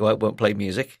phone, wondering why it won't play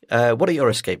music, what are your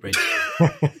escape routes?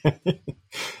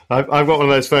 I've got one of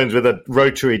those phones with a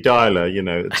rotary dialer,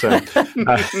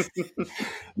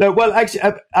 No, well, actually,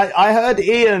 I heard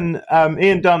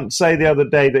Ian Dunt say the other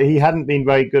day that he hadn't been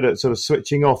very good at sort of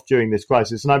switching off during this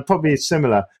crisis, and I'm probably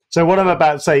similar. So what I'm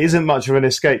about to say isn't much of an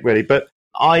escape, really, but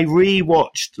I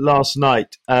re-watched last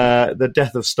night The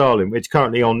Death of Stalin, which is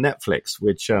currently on Netflix,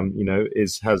 which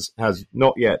has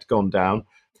not yet gone down.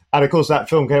 And of course, that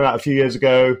film came out a few years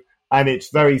ago, and it's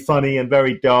very funny and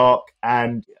very dark,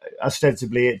 and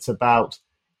ostensibly it's about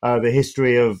the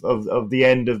history of the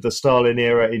end of the Stalin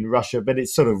era in Russia, but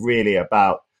it's sort of really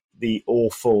about the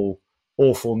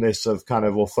awfulness of kind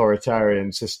of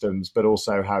authoritarian systems, but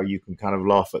also how you can kind of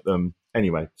laugh at them.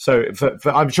 Anyway, so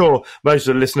I'm sure most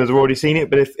of the listeners have already seen it,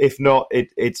 but if not,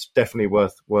 it's definitely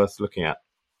worth looking at.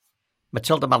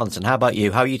 Matilda Mallinson, how about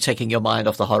you? How are you taking your mind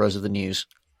off the horrors of the news?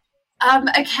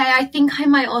 Okay, I think I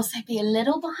might also be a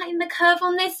little behind the curve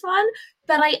on this one,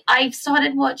 but I've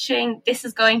started watching This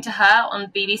Is Going to Hurt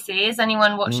on BBC. Is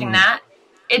anyone watching that?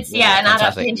 It's, an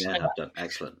adaptation. Yeah,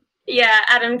 excellent. Yeah,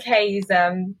 Adam Kay's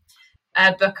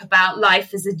book about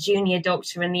life as a junior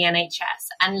doctor in the NHS.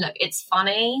 And look, it's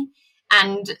funny.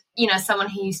 And, someone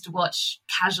who used to watch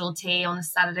Casualty on a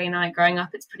Saturday night growing up,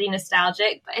 it's pretty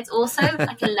nostalgic, but it's also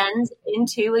like a lens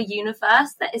into a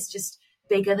universe that is just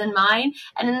bigger than mine.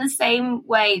 And in the same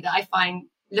way that I find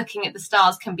looking at the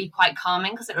stars can be quite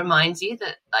calming, because it reminds you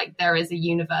that like there is a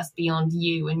universe beyond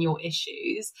you and your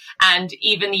issues, and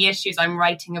even the issues I'm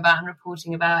writing about and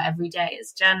reporting about every day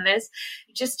as journalists,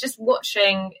 just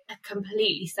watching a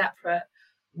completely separate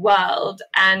world.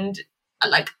 And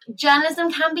like,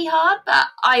 journalism can be hard, but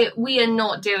we are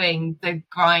not doing the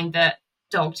grind that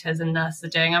doctors and nurses are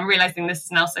doing. I'm realizing this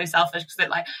is now so selfish because it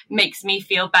like makes me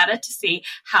feel better to see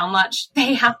how much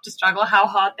they have to struggle, how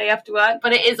hard they have to work.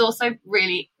 But it is also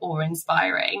really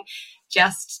awe-inspiring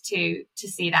just to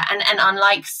see that. And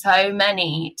unlike so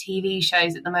many TV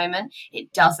shows at the moment,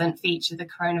 it doesn't feature the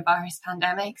coronavirus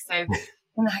pandemic. So you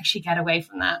can actually get away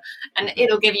from that. And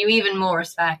it'll give you even more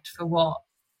respect for what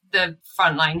the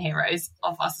frontline heroes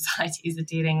of our societies are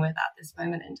dealing with at this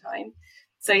moment in time.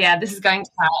 So yeah, this is going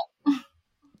to help.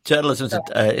 Journalism,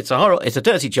 it's a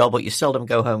dirty job, but you seldom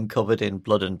go home covered in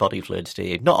blood and body fluids, do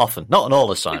you? Not often, not on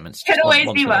all assignments. Could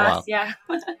always be worse, yeah.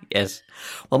 Yes.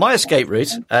 Well, my escape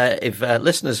route, if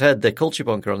listeners heard the Culture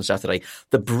Bunker on Saturday,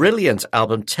 the brilliant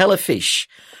album Telefiche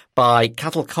by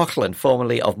Cathal Coughlan,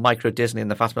 formerly of Micro Disney and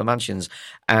the Fatima Mansions,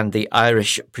 and the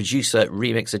Irish producer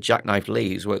remixer Jackknife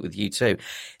Lee, who's worked with U2.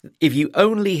 If you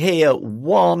only hear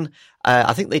one,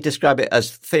 I think they describe it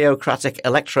as theocratic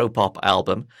electropop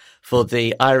album for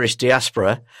the Irish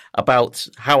diaspora about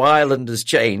how Ireland has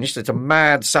changed. It's a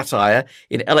mad satire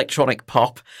in electronic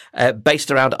pop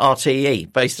based around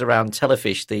RTE, based around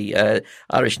Telefiche, the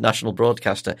Irish national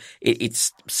broadcaster.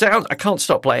 It's sound. I can't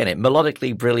stop playing it.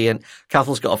 Melodically brilliant.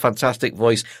 Cathal's got a fantastic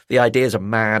voice. The ideas are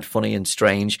mad, funny and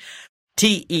strange.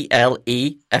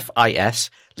 TELEFIS.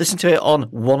 Listen to it on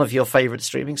one of your favourite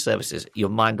streaming services. Your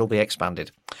mind will be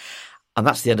expanded. And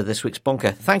that's the end of this week's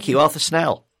Bunker. Thank you, Arthur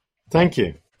Snell. Thank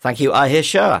you. Thank you, Ahir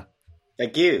Shah.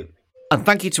 Thank you. And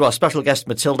thank you to our special guest,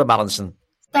 Matilda Mallinson.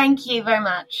 Thank you very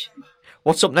much.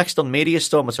 What's up next on Media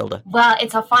Store, Matilda? Well,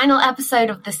 it's our final episode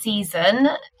of the season,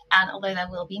 and although there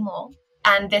will be more.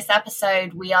 And this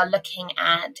episode, we are looking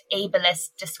at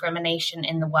ableist discrimination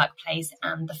in the workplace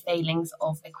and the failings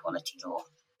of equality law.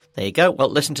 There you go. Well,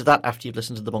 listen to that after you've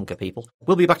listened to The Bunker, people.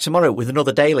 We'll be back tomorrow with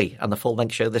another daily and the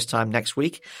full-length show this time next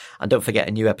week. And don't forget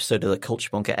a new episode of The Culture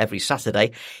Bunker every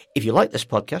Saturday. If you like this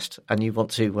podcast and you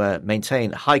want to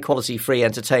maintain high-quality free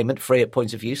entertainment, free at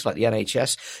point of use like the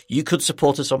NHS, you could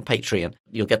support us on Patreon.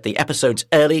 You'll get the episodes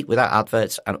early without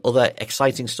adverts and other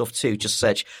exciting stuff too. Just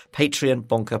search Patreon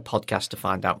Bunker Podcast to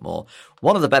find out more.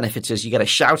 One of the benefits is you get a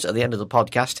shout at the end of the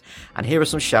podcast. And here are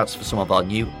some shouts for some of our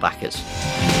new backers.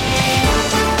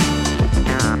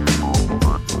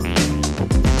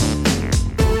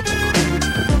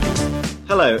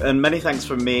 Hello, and many thanks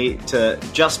from me to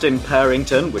Justin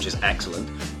Purrington, which is excellent,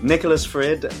 Nicholas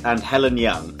Frid, and Helen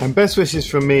Young. And best wishes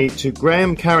from me to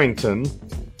Graham Carrington,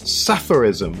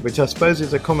 Sapphorism, which I suppose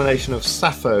is a combination of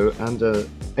Sappho and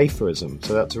aphorism.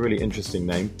 So that's a really interesting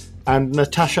name. And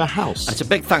Natasha House. And it's a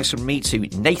big thanks from me to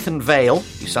Nathan Vale,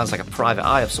 who sounds like a private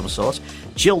eye of some sort,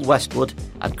 Jill Westwood,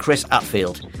 and Chris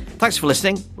Atfield. Thanks for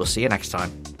listening. We'll see you next time.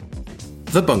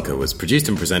 The Bunker was produced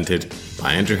and presented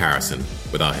by Andrew Harrison,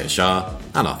 with Ahir Shah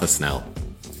and Arthur Snell.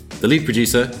 The lead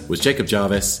producer was Jacob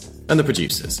Jarvis, and the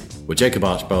producers were Jacob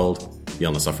Archbold,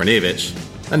 Jana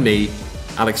Sofronievich, and me,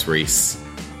 Alex Rees,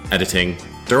 editing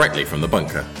directly from The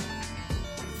Bunker.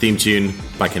 Theme tune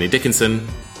by Kenny Dickinson.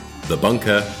 The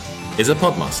Bunker is a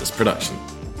Podmasters production.